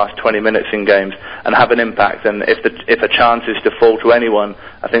it's for the last 20 minutes in games, and have an impact. And if a chance is to fall to anyone,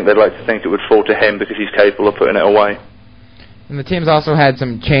 I think they'd like to think it would fall to him, because he's capable of putting it away. And the team's also had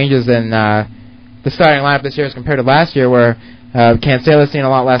some changes in the starting lineup this year as compared to last year, where Cancelo's seen a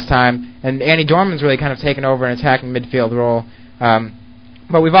lot less time, and Andy Dorman's really kind of taken over an attacking midfield role.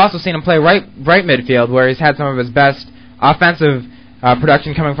 But we've also seen him play right midfield, where he's had some of his best offensive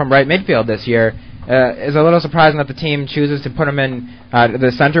production coming from right midfield this year. Is a little surprising that the team chooses to put him in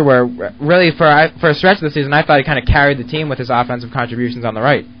the center, where really for a stretch of the season I thought he kind of carried the team with his offensive contributions on the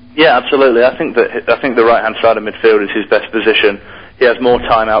right. Yeah, absolutely. I think the right-hand side of midfield is his best position. He has more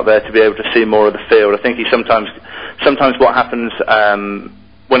time out there to be able to see more of the field. I think he sometimes what happens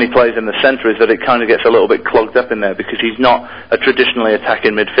when he plays in the centre is that it kind of gets a little bit clogged up in there, because he's not a traditionally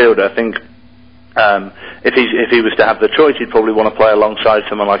attacking midfielder. I think if he was to have the choice, he'd probably want to play alongside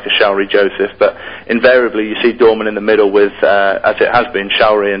someone like a Shaori Joseph, but invariably you see Dorman in the middle with, as it has been,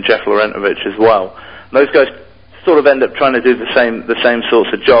 Shaori and Jeff Laurentowicz as well. And those guys sort of end up trying to do the same sorts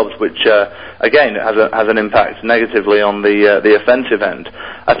of jobs, which again has an impact negatively on the offensive end.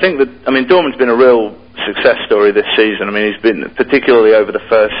 I think that, Dorman's been a real success story this season. He's been, particularly over the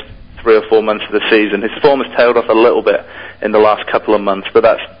first 3 or 4 months of the season, his form has tailed off a little bit in the last couple of months, but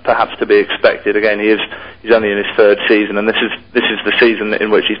that's perhaps to be expected. Again, he's only in his 3rd season, and this is the season in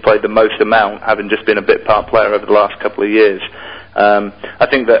which he's played the most amount, having just been a bit part player over the last couple of years. I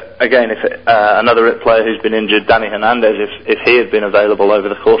think that, again, if another player who's been injured, Danny Hernandez, if he had been available over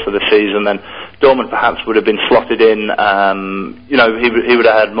the course of the season, then Dorman perhaps would have been slotted in. He would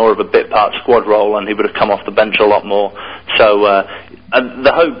have had more of a bit part squad role, and he would have come off the bench a lot more. So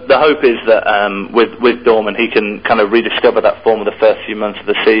the hope is that with Dorman he can kind of rediscover that form of the first few months of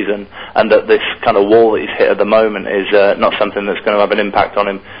the season, and that this kind of wall that he's hit at the moment is not something that's going to have an impact on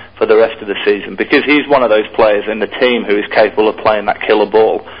him for the rest of the season, because he's one of those players in the team who is capable of playing that killer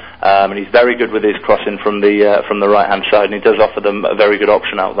ball, and he's very good with his crossing from the right hand side, and he does offer them a very good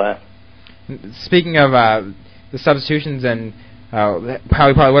option out there. Speaking of the substitutions and how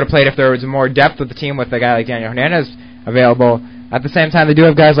he probably would have played if there was more depth with the team with a guy like Daniel Hernandez available. At the same time, they do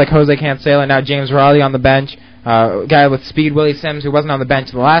have guys like Jose Cancelo and now James Riley on the bench. A guy with speed, Willie Sims, who wasn't on the bench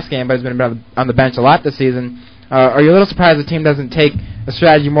in the last game, but has been on the bench a lot this season. Are you a little surprised the team doesn't take a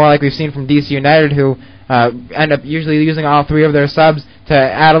strategy more like we've seen from DC United, who end up usually using all three of their subs to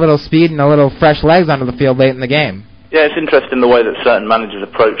add a little speed and a little fresh legs onto the field late in the game? Yeah, it's interesting the way that certain managers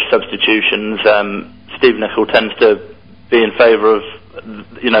approach substitutions. Steve Nicol tends to be in favour of,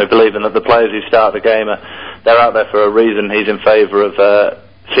 believing that the players who start the game they're out there for a reason. He's in favour of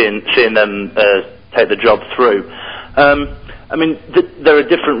seeing them take the job through. There are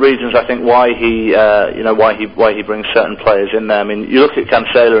different reasons I think why he brings certain players in there. I mean, you look at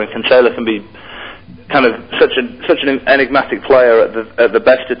Cancelo, and Cancelo can be kind of such an enigmatic player at the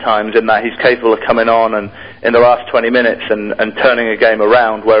best of times, in that he's capable of coming on and in the last 20 minutes and turning a game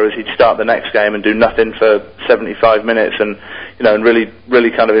around, whereas he'd start the next game and do nothing for 75 minutes and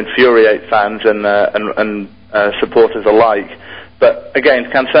really kind of infuriate fans and supporters alike. But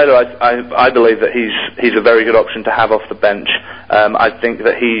again, Cancelo, I believe that he's a very good option to have off the bench. I think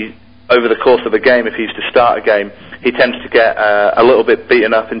that he, over the course of a game, if he's to start a game, he tends to get a little bit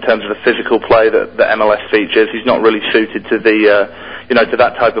beaten up in terms of the physical play that MLS features. He's not really suited to to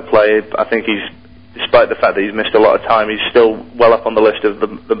that type of play. I think despite the fact that he's missed a lot of time, he's still well up on the list of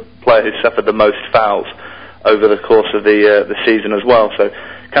the player who's suffered the most fouls over the course of the season as well. So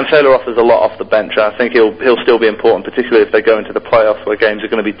Cancelo offers a lot off the bench. I think he'll still be important, particularly if they go into the playoffs where games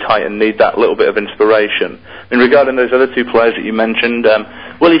are going to be tight and need that little bit of inspiration. Regarding those other two players that you mentioned,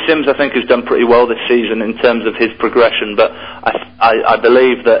 Willie Sims I think has done pretty well this season in terms of his progression, but I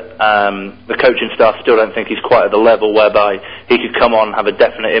believe that the coaching staff still don't think he's quite at the level whereby he could come on and have a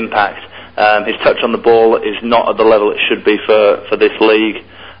definite impact. His touch on the ball is not at the level it should be for this league.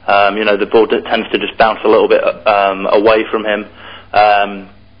 The ball tends to just bounce a little bit away from him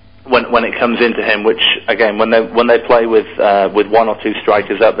when it comes into him, which again, when they play with one or two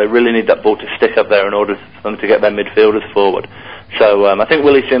strikers up, they really need that ball to stick up there in order for them to get their midfielders forward. So I think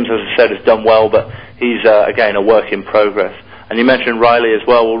Willie Sims, as I said, has done well, but he's again a work in progress. And you mentioned Riley as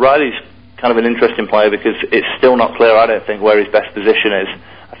well. Well, Riley's kind of an interesting player because it's still not clear, I don't think, where his best position is.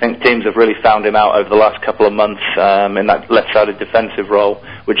 I think teams have really found him out over the last couple of months in that left-sided defensive role,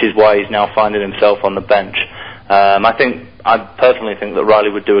 which is why he's now finding himself on the bench. I personally think that Riley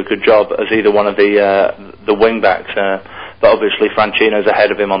would do a good job as either one of the wing backs, but obviously Franchino's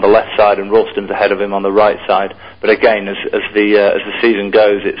ahead of him on the left side and Ralston's ahead of him on the right side. But again, as the season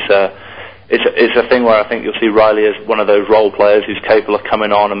goes, it's a thing where I think you'll see Riley as one of those role players who's capable of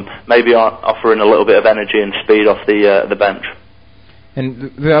coming on and maybe offering a little bit of energy and speed off the bench.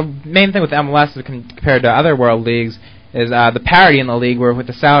 And the main thing with MLS compared to other world leagues is the parity in the league, where with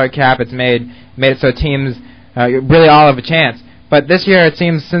the salary cap it's made it so teams really all have a chance. But this year it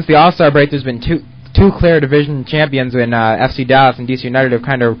seems since the All-Star break there's been two clear division champions in FC Dallas and DC United have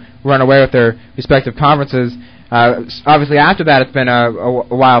kind of run away with their respective conferences. Obviously after that it's been a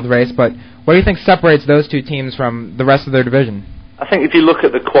wild race, but what do you think separates those two teams from the rest of their division? I think if you look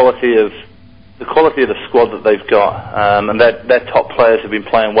at the quality of the squad that they've got, and their top players have been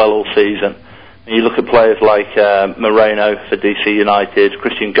playing well all season. And you look at players like Moreno for DC United,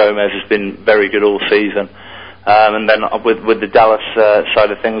 Christian Gomez has been very good all season. And then with the Dallas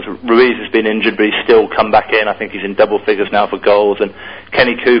side of things, Ruiz has been injured, but he's still come back in. I think he's in double figures now for goals. And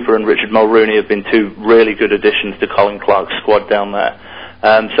Kenny Cooper and Richard Mulrooney have been two really good additions to Colin Clark's squad down there.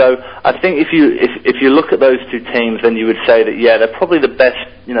 So I think if you look at those two teams, then you would say that they're probably the best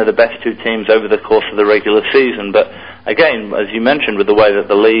two teams over the course of the regular season. But again, as you mentioned, with the way that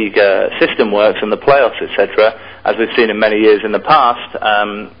the league system works and the playoffs, etc., as we've seen in many years in the past,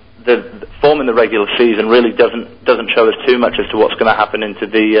 the form in the regular season really doesn't show us too much as to what's going to happen into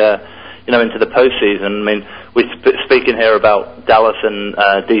the postseason. I mean, we're speaking here about Dallas and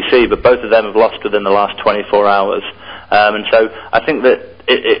DC, but both of them have lost within the last 24 hours. And so I think that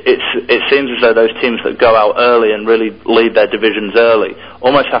it seems as though those teams that go out early and really lead their divisions early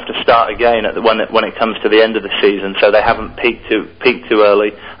almost have to start again when it comes to the end of the season, so they haven't peaked too early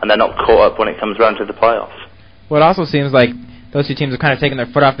and they're not caught up when it comes around to the playoffs. Well, it also seems like those two teams have kind of taken their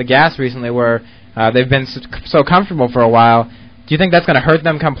foot off the gas recently, where they've been so comfortable for a while. Do you think that's going to hurt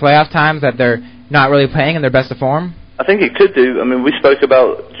them come playoff times, that they're not really playing in their best of form? I think it could do. I mean, we spoke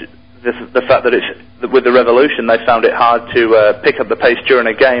about the fact that with the Revolution, they found it hard to pick up the pace during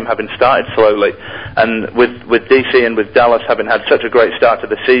a game, having started slowly. And with DC and with Dallas having had such a great start to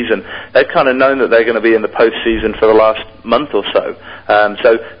the season, they've kind of known that they're going to be in the postseason for the last month or so.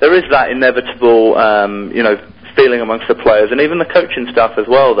 So there is that inevitable, feeling amongst the players and even the coaching staff as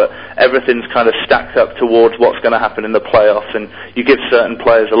well, that everything's kind of stacked up towards what's going to happen in the playoffs, and you give certain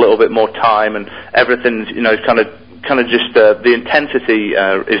players a little bit more time, and everything's kind of just the intensity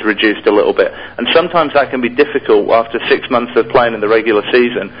is reduced a little bit, and sometimes that can be difficult after 6 months of playing in the regular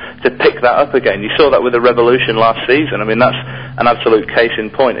season to pick that up again. You saw that with the Revolution last season. I mean, that's an absolute case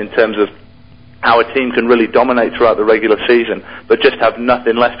in point in terms of how a team can really dominate throughout the regular season but just have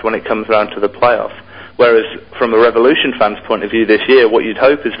nothing left when it comes around to the playoffs. Whereas from a Revolution fan's point of view this year, what you'd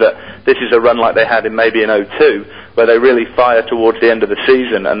hope is that this is a run like they had in maybe in 2002, where they really fire towards the end of the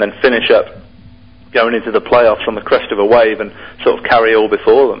season and then finish up going into the playoffs on the crest of a wave and sort of carry all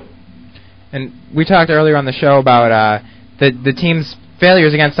before them. And we talked earlier on the show about the team's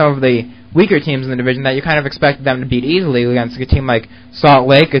failures against some of the weaker teams in the division that you kind of expected them to beat easily against a team like Salt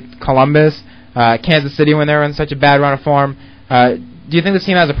Lake, Columbus, Kansas City when they were in such a bad run of form. Do you think this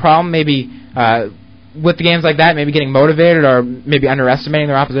team has a problem maybe with the games like that, maybe getting motivated or maybe underestimating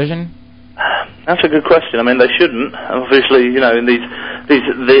their opposition? That's a good question. I mean, they shouldn't. Obviously, in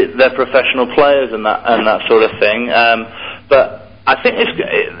they're professional players and that sort of thing. But I think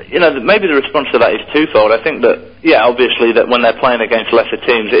maybe the response to that is twofold. I think that, obviously that when they're playing against lesser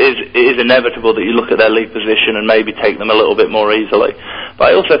teams, it is inevitable that you look at their league position and maybe take them a little bit more easily.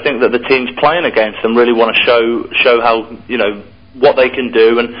 But I also think that the teams playing against them really want to show how, what they can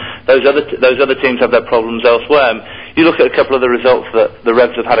do, and those other teams have their problems elsewhere. You look at a couple of the results that the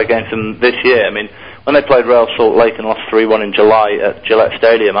Revs have had against them this year. I mean, when they played Real Salt Lake and lost 3-1 in July at Gillette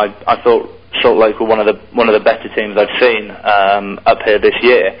Stadium, I thought Salt Lake were one of the better teams I've seen up here this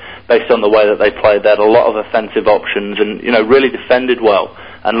year, based on the way that they played. They had a lot of offensive options and really defended well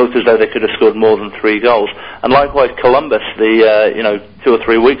and looked as though they could have scored more than 3 goals. And likewise, Columbus, 2 or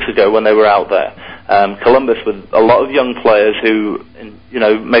 3 weeks ago when they were out there. Columbus, with a lot of young players who,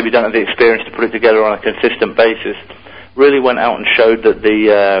 maybe don't have the experience to put it together on a consistent basis, really went out and showed that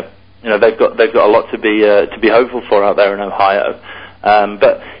they've got a lot to be hopeful for out there in Ohio.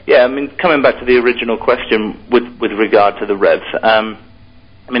 But yeah, I mean, coming back to the original question with regard to the Revs,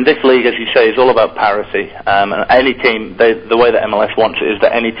 I mean, this league, as you say, is all about parity. And any team, the way that MLS wants it is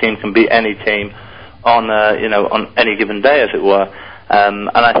that any team can beat any team on any given day, as it were. And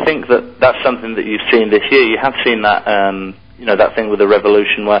I think that that's something that you've seen this year. You have seen that, that thing with the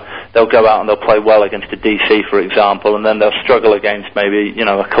Revolution where they'll go out and they'll play well against a DC, for example, and then they'll struggle against maybe,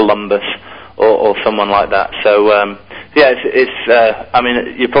 a Columbus or someone like that. So, I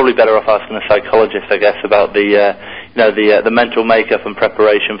mean, you're probably better off asking a psychologist, I guess, about the mental makeup and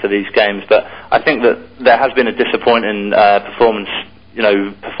preparation for these games. But I think that there has been a disappointing performances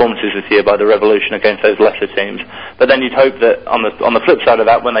this year by the Revolution against those lesser teams. But then you'd hope that on the flip side of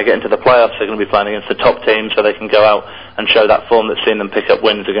that, when they get into the playoffs, they're going to be playing against the top teams, so they can go out and show that form that's seen them pick up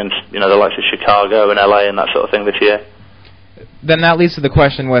wins against the likes of Chicago and LA and that sort of thing this year. Then that leads to the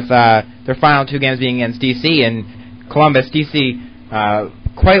question with their final 2 games being against DC and Columbus. DC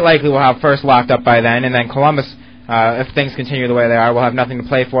quite likely will have first locked up by then, and then Columbus, if things continue the way they are, will have nothing to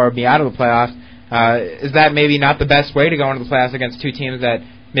play for or be out of the playoffs. Is that maybe not the best way to go into the playoffs against 2 teams that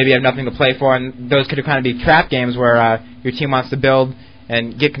maybe have nothing to play for, and those could kind of be trap games where your team wants to build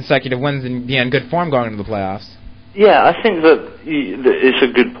and get consecutive wins and be in good form going into the playoffs? Yeah, I think that it's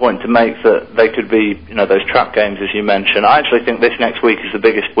a good point to make that they could be, those trap games as you mentioned. I actually think this next week is the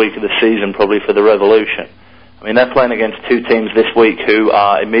biggest week of the season probably for the Revolution. I mean, they're playing against 2 teams this week who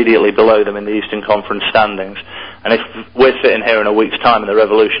are immediately below them in the Eastern Conference standings. And if we're sitting here in a week's time and the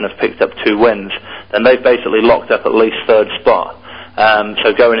Revolution have picked up 2 wins, then they've basically locked up at least 3rd spot.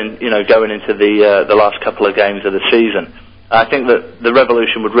 So going into the last couple of games of the season, I think that the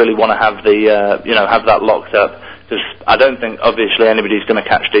Revolution would really want to have have that locked up, because I don't think obviously anybody's going to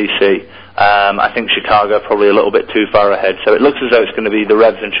catch DC. I think Chicago are probably a little bit too far ahead. So it looks as though it's going to be the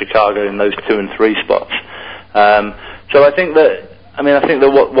Revs and Chicago in those 2 and 3 spots. So I think that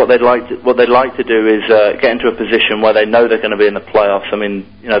what they'd like to do is get into a position where they know they're going to be in the playoffs. I mean,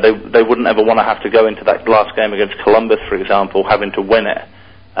 they wouldn't ever want to have to go into that last game against Columbus, for example, having to win it.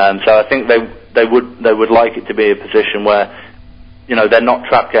 So I think they would like it to be a position where they're not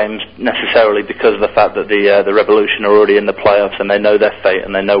trap games necessarily because of the fact that the Revolution are already in the playoffs and they know their fate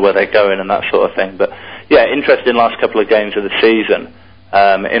and they know where they're going and that sort of thing. But yeah, interesting last couple of games of the season.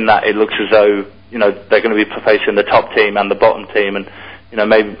 In that it looks as though they're going to be facing the top team and the bottom team, and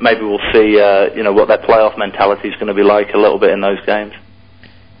maybe we'll see what their playoff mentality is going to be like a little bit in those games.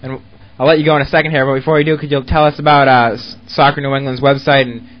 And I'll let you go in a second here, but before you do, could you tell us about Soccer New England's website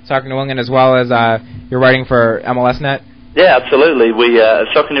and Soccer New England, as well as your writing for MLS.net? Yeah, absolutely. We at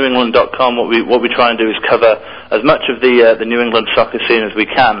soccernewengland.com, what we try and do is cover as much of the New England soccer scene as we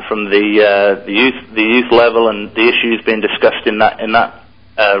can, from the youth level and the issues being discussed in that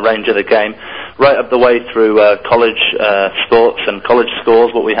range of the game, right up the way through college sports and college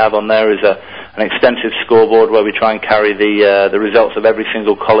scores. What we have on there is an extensive scoreboard where we try and carry the results of every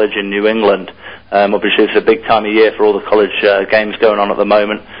single college in New England. Obviously, it's a big time of year for all the college games going on at the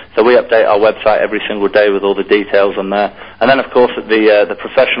moment, so we update our website every single day with all the details on there. And then, of course, at the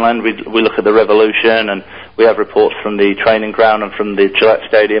professional end, we look at the Revolution, and we have reports from the training ground and from the Gillette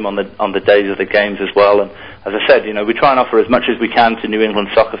Stadium on the days of the games as well. And as I said, we try and offer as much as we can to New England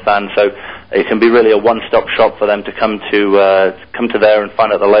soccer fans, so it can be really a one-stop shop for them to come to there and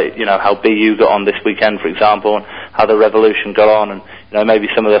find out how BU got on this weekend, for example, and how the Revolution got on, and maybe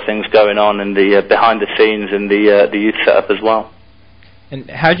some of the things going on in the behind the scenes in the youth setup as well. And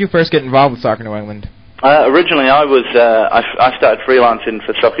how did you first get involved with Soccer New England? Originally, I started freelancing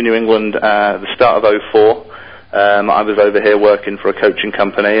for Soccer New England at the start of 2004. I was over here working for a coaching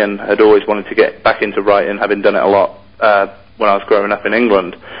company and had always wanted to get back into writing, having done it a lot when I was growing up in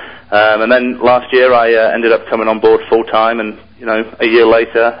England. And then last year I ended up coming on board full-time, and a year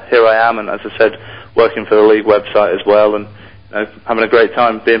later, here I am, and as I said, working for the league website as well, and having a great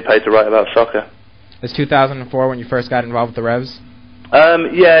time being paid to write about soccer. Was 2004 when you first got involved with the Revs?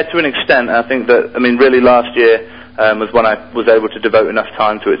 Yeah, to an extent. I think that, really last year was when I was able to devote enough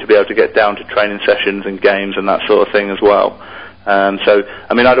time to it to be able to get down to training sessions and games and that sort of thing as well.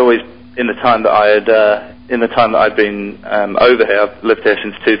 I'd always, in the time that I'd been over here, I've lived here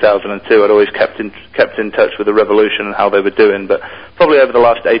since 2002, I'd always kept in touch with the Revolution and how they were doing. But probably over the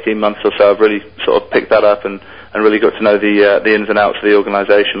last 18 months or so, I've really sort of picked that up and really got to know the ins and outs of the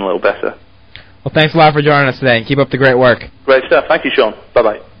organisation a little better. Well, thanks a lot for joining us today, and keep up the great work. Great stuff. Thank you, Sean.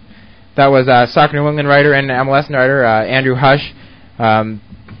 Bye-bye. That was Soccer New England writer and MLS writer Andrew Hush.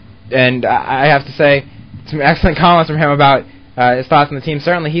 And I have to say, some excellent comments from him about his thoughts on the team.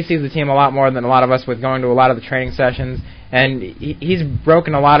 Certainly, he sees the team a lot more than a lot of us with going to a lot of the training sessions. And he's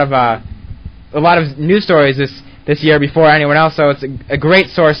broken a lot of news stories this year before anyone else. So it's a great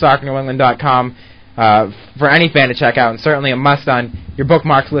source, soccernewengland.com. For any fan to check out, and certainly a must on your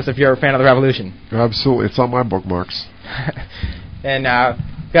bookmarks list if you're a fan of the Revolution. Absolutely, it's on my bookmarks. And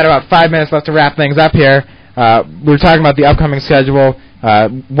we've got about 5 minutes left to wrap things up here. We're talking about the upcoming schedule.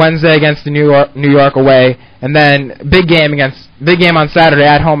 Wednesday against the New York away, and then big game on Saturday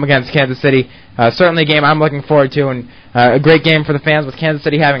at home against Kansas City. Certainly a game I'm looking forward to, and a great game for the fans, with Kansas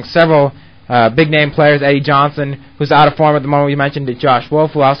City having several big-name players. Eddie Johnson, who's out of form at the moment. We mentioned Josh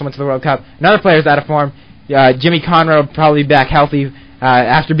Wolf, who also went to the World Cup. Another player's out of form. Jimmy Conrad will probably be back healthy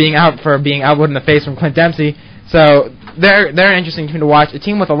after being elbowed in the face from Clint Dempsey. So they're an interesting team to watch. A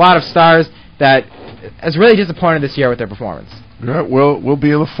team with a lot of stars that has really disappointed this year with their performance. Yeah, we'll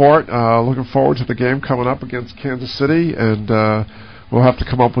be in the fort. Looking forward to the game coming up against Kansas City, and we'll have to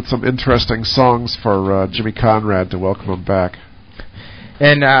come up with some interesting songs for Jimmy Conrad to welcome him back.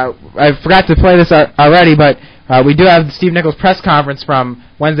 And I forgot to play this already, but we do have the Steve Nichols press conference from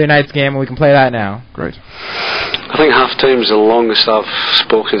Wednesday night's game, and we can play that now. Great. I think half-time is the longest I've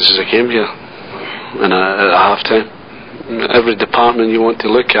spoken since I came here, and at half-time. Every department you want to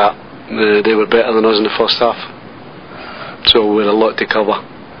look at, they were better than us in the first half. So we had a lot to cover.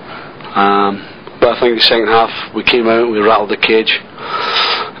 But I think the second half, we came out and we rattled the cage,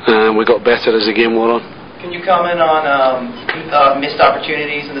 and we got better as the game wore on. Can you comment on missed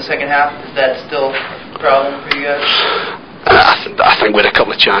opportunities in the second half? Is that still a problem for you guys? I think we had a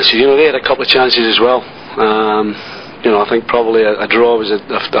couple of chances. They had a couple of chances as well. I think probably a draw was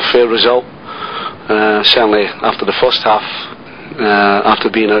a fair result. Certainly after the first half, after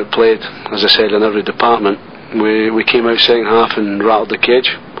being outplayed, as I said, in every department, we came out second half and rattled the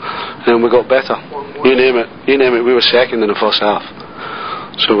cage, and we got better. You name it, we were second in the first half.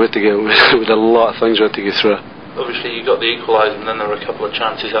 So we had a lot of things we had to get through. Obviously you got the equaliser, and then there were a couple of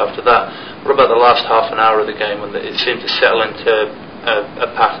chances after that. What about the last half an hour of the game when it seemed to settle into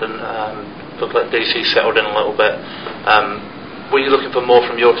a pattern? Looked like DC settled in a little bit. Were you looking for more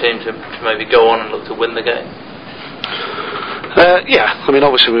from your team to maybe go on and look to win the game? Yeah,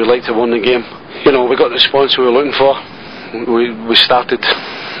 obviously we would like to win the game. We got the response we were looking for. We started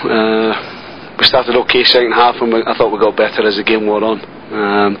okay second half, and I thought we got better as the game wore on,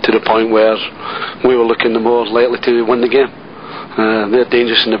 to the point where we were looking more likely to win the game. They're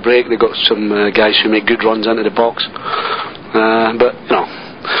dangerous in the break. They got some guys who make good runs into the box, But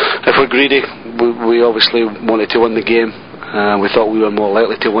if we're greedy, we obviously wanted to win the game. We thought we were more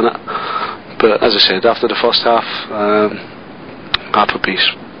likely to win it. But as I said, after the first half, half a piece.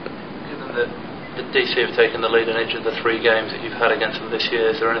 Given that the DC have taken the lead in each of the 3 games that you've had against them this year,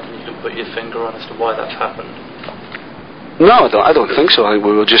 is there anything you can put your finger on as to why that's happened? No, I don't think so. I think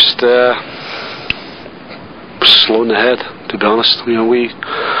we were just slow in the head, to be honest. We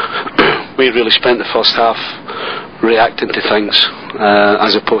really spent the first half reacting to things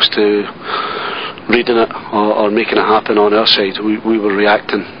as opposed to reading it or making it happen on our side. We were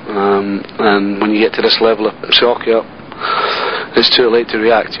reacting, and when you get to this level of soccer, it's too late to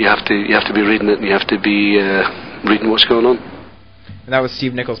react. You have to be reading it, and you have to be reading what's going on. And that was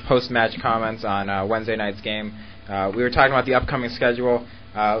Steve Nichols' post-match comments on Wednesday night's game. We were talking about the upcoming schedule.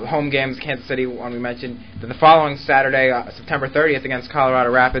 Home games, Kansas City, one we mentioned. Then the following Saturday, September 30th, against Colorado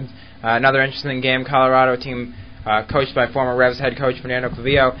Rapids. Another interesting game. Colorado team coached by former Revs head coach Fernando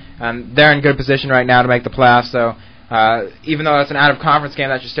Clavillo. They're in good position right now to make the playoffs. So even though it's an out-of-conference game,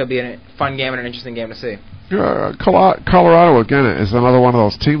 that should still be a fun game and an interesting game to see. Colorado, again, is another one of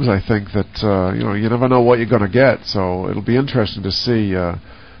those teams, I think, that you never know what you're going to get. So it'll be interesting to see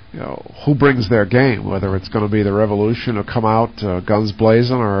who brings their game, whether it's going to be the Revolution who come out guns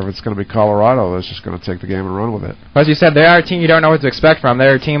blazing, or if it's going to be Colorado that's just going to take the game and run with it. As you said, they are a team you don't know what to expect from.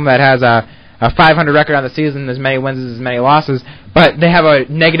 They're a team that has a 500 record on the season, as many wins as many losses, but they have a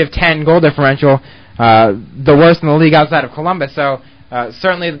negative 10 goal differential, the worst in the league outside of Columbus. So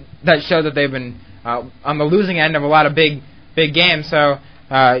certainly that shows that they've been on the losing end of a lot of big games. So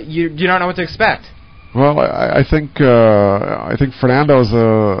you don't know what to expect. Well, I think Fernando's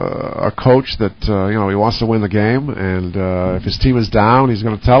a coach that he wants to win the game, and if his team is down, he's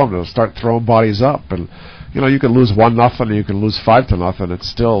going to tell them to start throwing bodies up. And you can lose 1-0, you can lose 5-0. It's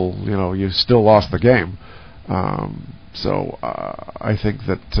still you still lost the game. So I think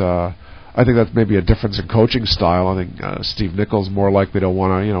that's maybe a difference in coaching style. I think Steve Nichols more likely to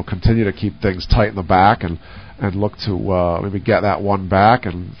want to continue to keep things tight in the back and look to maybe get that one back.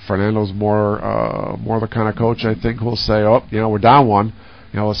 And Fernando's more the kind of coach, I think, who'll say, we're down 1,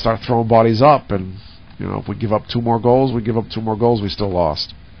 let's start throwing bodies up, and if we give up 2 more goals, we still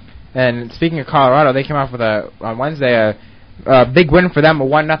lost. And speaking of Colorado, they came off with on Wednesday a big win for them, a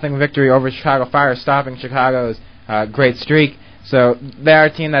 1-0 victory over Chicago Fire, stopping Chicago's great streak. So they're a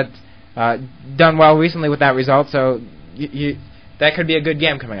team that's done well recently with that result. So that could be a good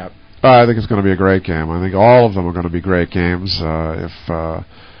game coming up. I think it's going to be a great game. I think all of them are going to be great games. If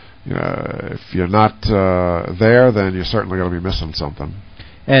you're not there, then you're certainly going to be missing something.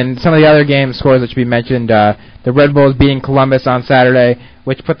 And some of the other game scores that should be mentioned, the Red Bulls beating Columbus on Saturday,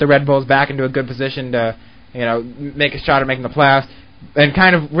 which put the Red Bulls back into a good position to make a shot at making the playoffs, and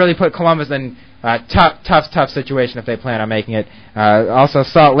kind of really put Columbus in a tough situation if they plan on making it. Also,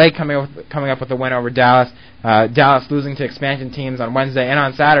 Salt Lake coming up with a win over Dallas. Dallas losing to expansion teams on Wednesday and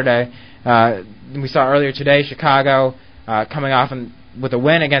on Saturday. We saw earlier today Chicago coming off with a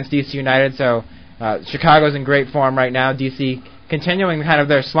win against DC United. So Chicago's in great form right now. DC continuing kind of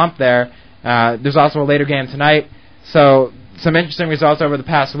their slump there. There's also a later game tonight. So some interesting results over the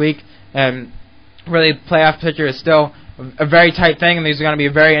past week. And really, playoff picture is still a very tight thing, and these are going to be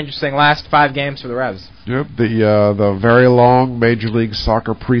a very interesting last 5 games for the Revs. Yep, the very long Major League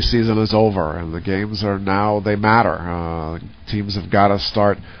Soccer preseason is over, and the games are now, they matter. Teams have got to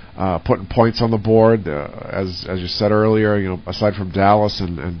start putting points on the board. As you said earlier, aside from Dallas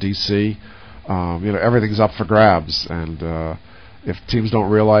and DC, everything's up for grabs. And if teams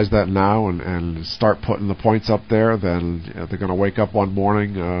don't realize that now and start putting the points up there, then they're going to wake up one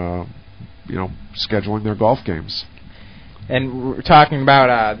morning, scheduling their golf games. And we're talking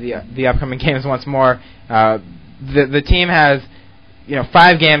about the upcoming games once more. The team has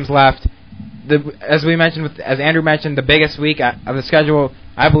 5 games left. As Andrew mentioned, the biggest week of the schedule,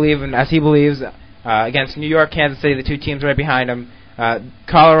 I believe, and as he believes, against New York, Kansas City, the 2 teams right behind him.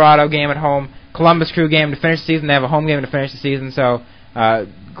 Colorado game at home, Columbus Crew game to finish the season. They have a home game to finish the season, so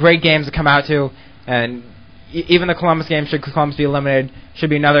great games to come out to. And even the Columbus game, should Columbus be eliminated, should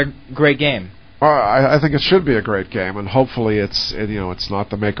be another great game. Well, I think it should be a great game, and hopefully it's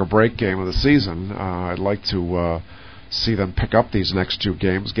not the make or break game of the season. I'd like to see them pick up these next 2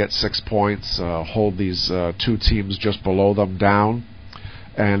 games, get 6 points, hold these 2 teams just below them down,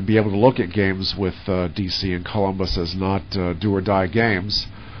 and be able to look at games with DC and Columbus as not do or die games.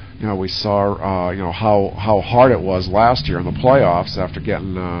 We saw how hard it was last year in the playoffs after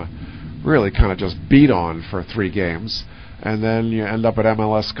getting really kind of just beat on for 3 games. And then you end up at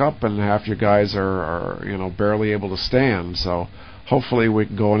MLS Cup, and half your guys are barely able to stand. So hopefully we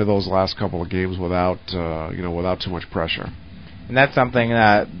can go into those last couple of games without too much pressure. And that's something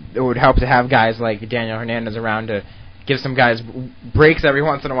that it would help to have guys like Daniel Hernandez around to give some guys breaks every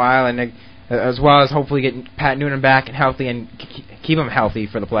once in a while, and as well as hopefully get Pat Noonan back and healthy and keep him healthy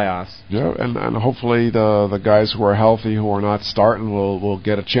for the playoffs. Yeah, and hopefully the guys who are healthy, who are not starting, will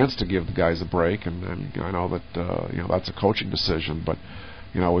get a chance to give the guys a break. And I know that that's a coaching decision, but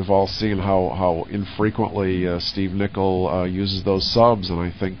we've all seen how infrequently Steve Nicol uses those subs, and I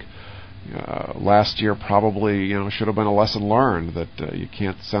think last year probably should have been a lesson learned that you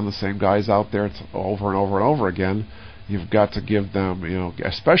can't send the same guys out there over and over and over again. You've got to give them,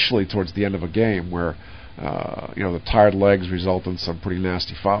 especially towards the end of a game where, the tired legs result in some pretty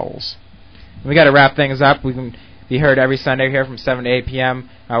nasty fouls. We got to wrap things up. We can be heard every Sunday here from 7 to 8 p.m.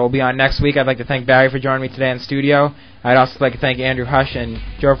 We'll be on next week. I'd like to thank Barry for joining me today in studio. I'd also like to thank Andrew Hush and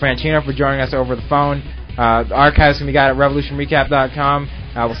Joe Franchino for joining us over the phone. The archives can be got at revolutionrecap.com.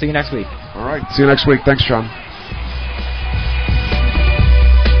 We'll see you next week. All right. See you next week. Thanks, Sean.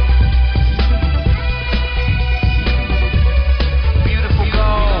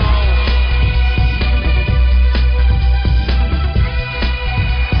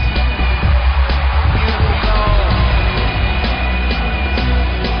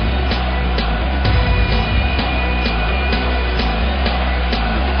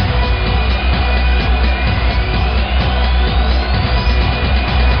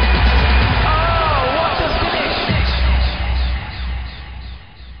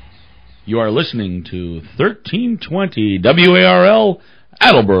 You are listening to 1320 WARL,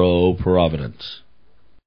 Attleboro, Providence.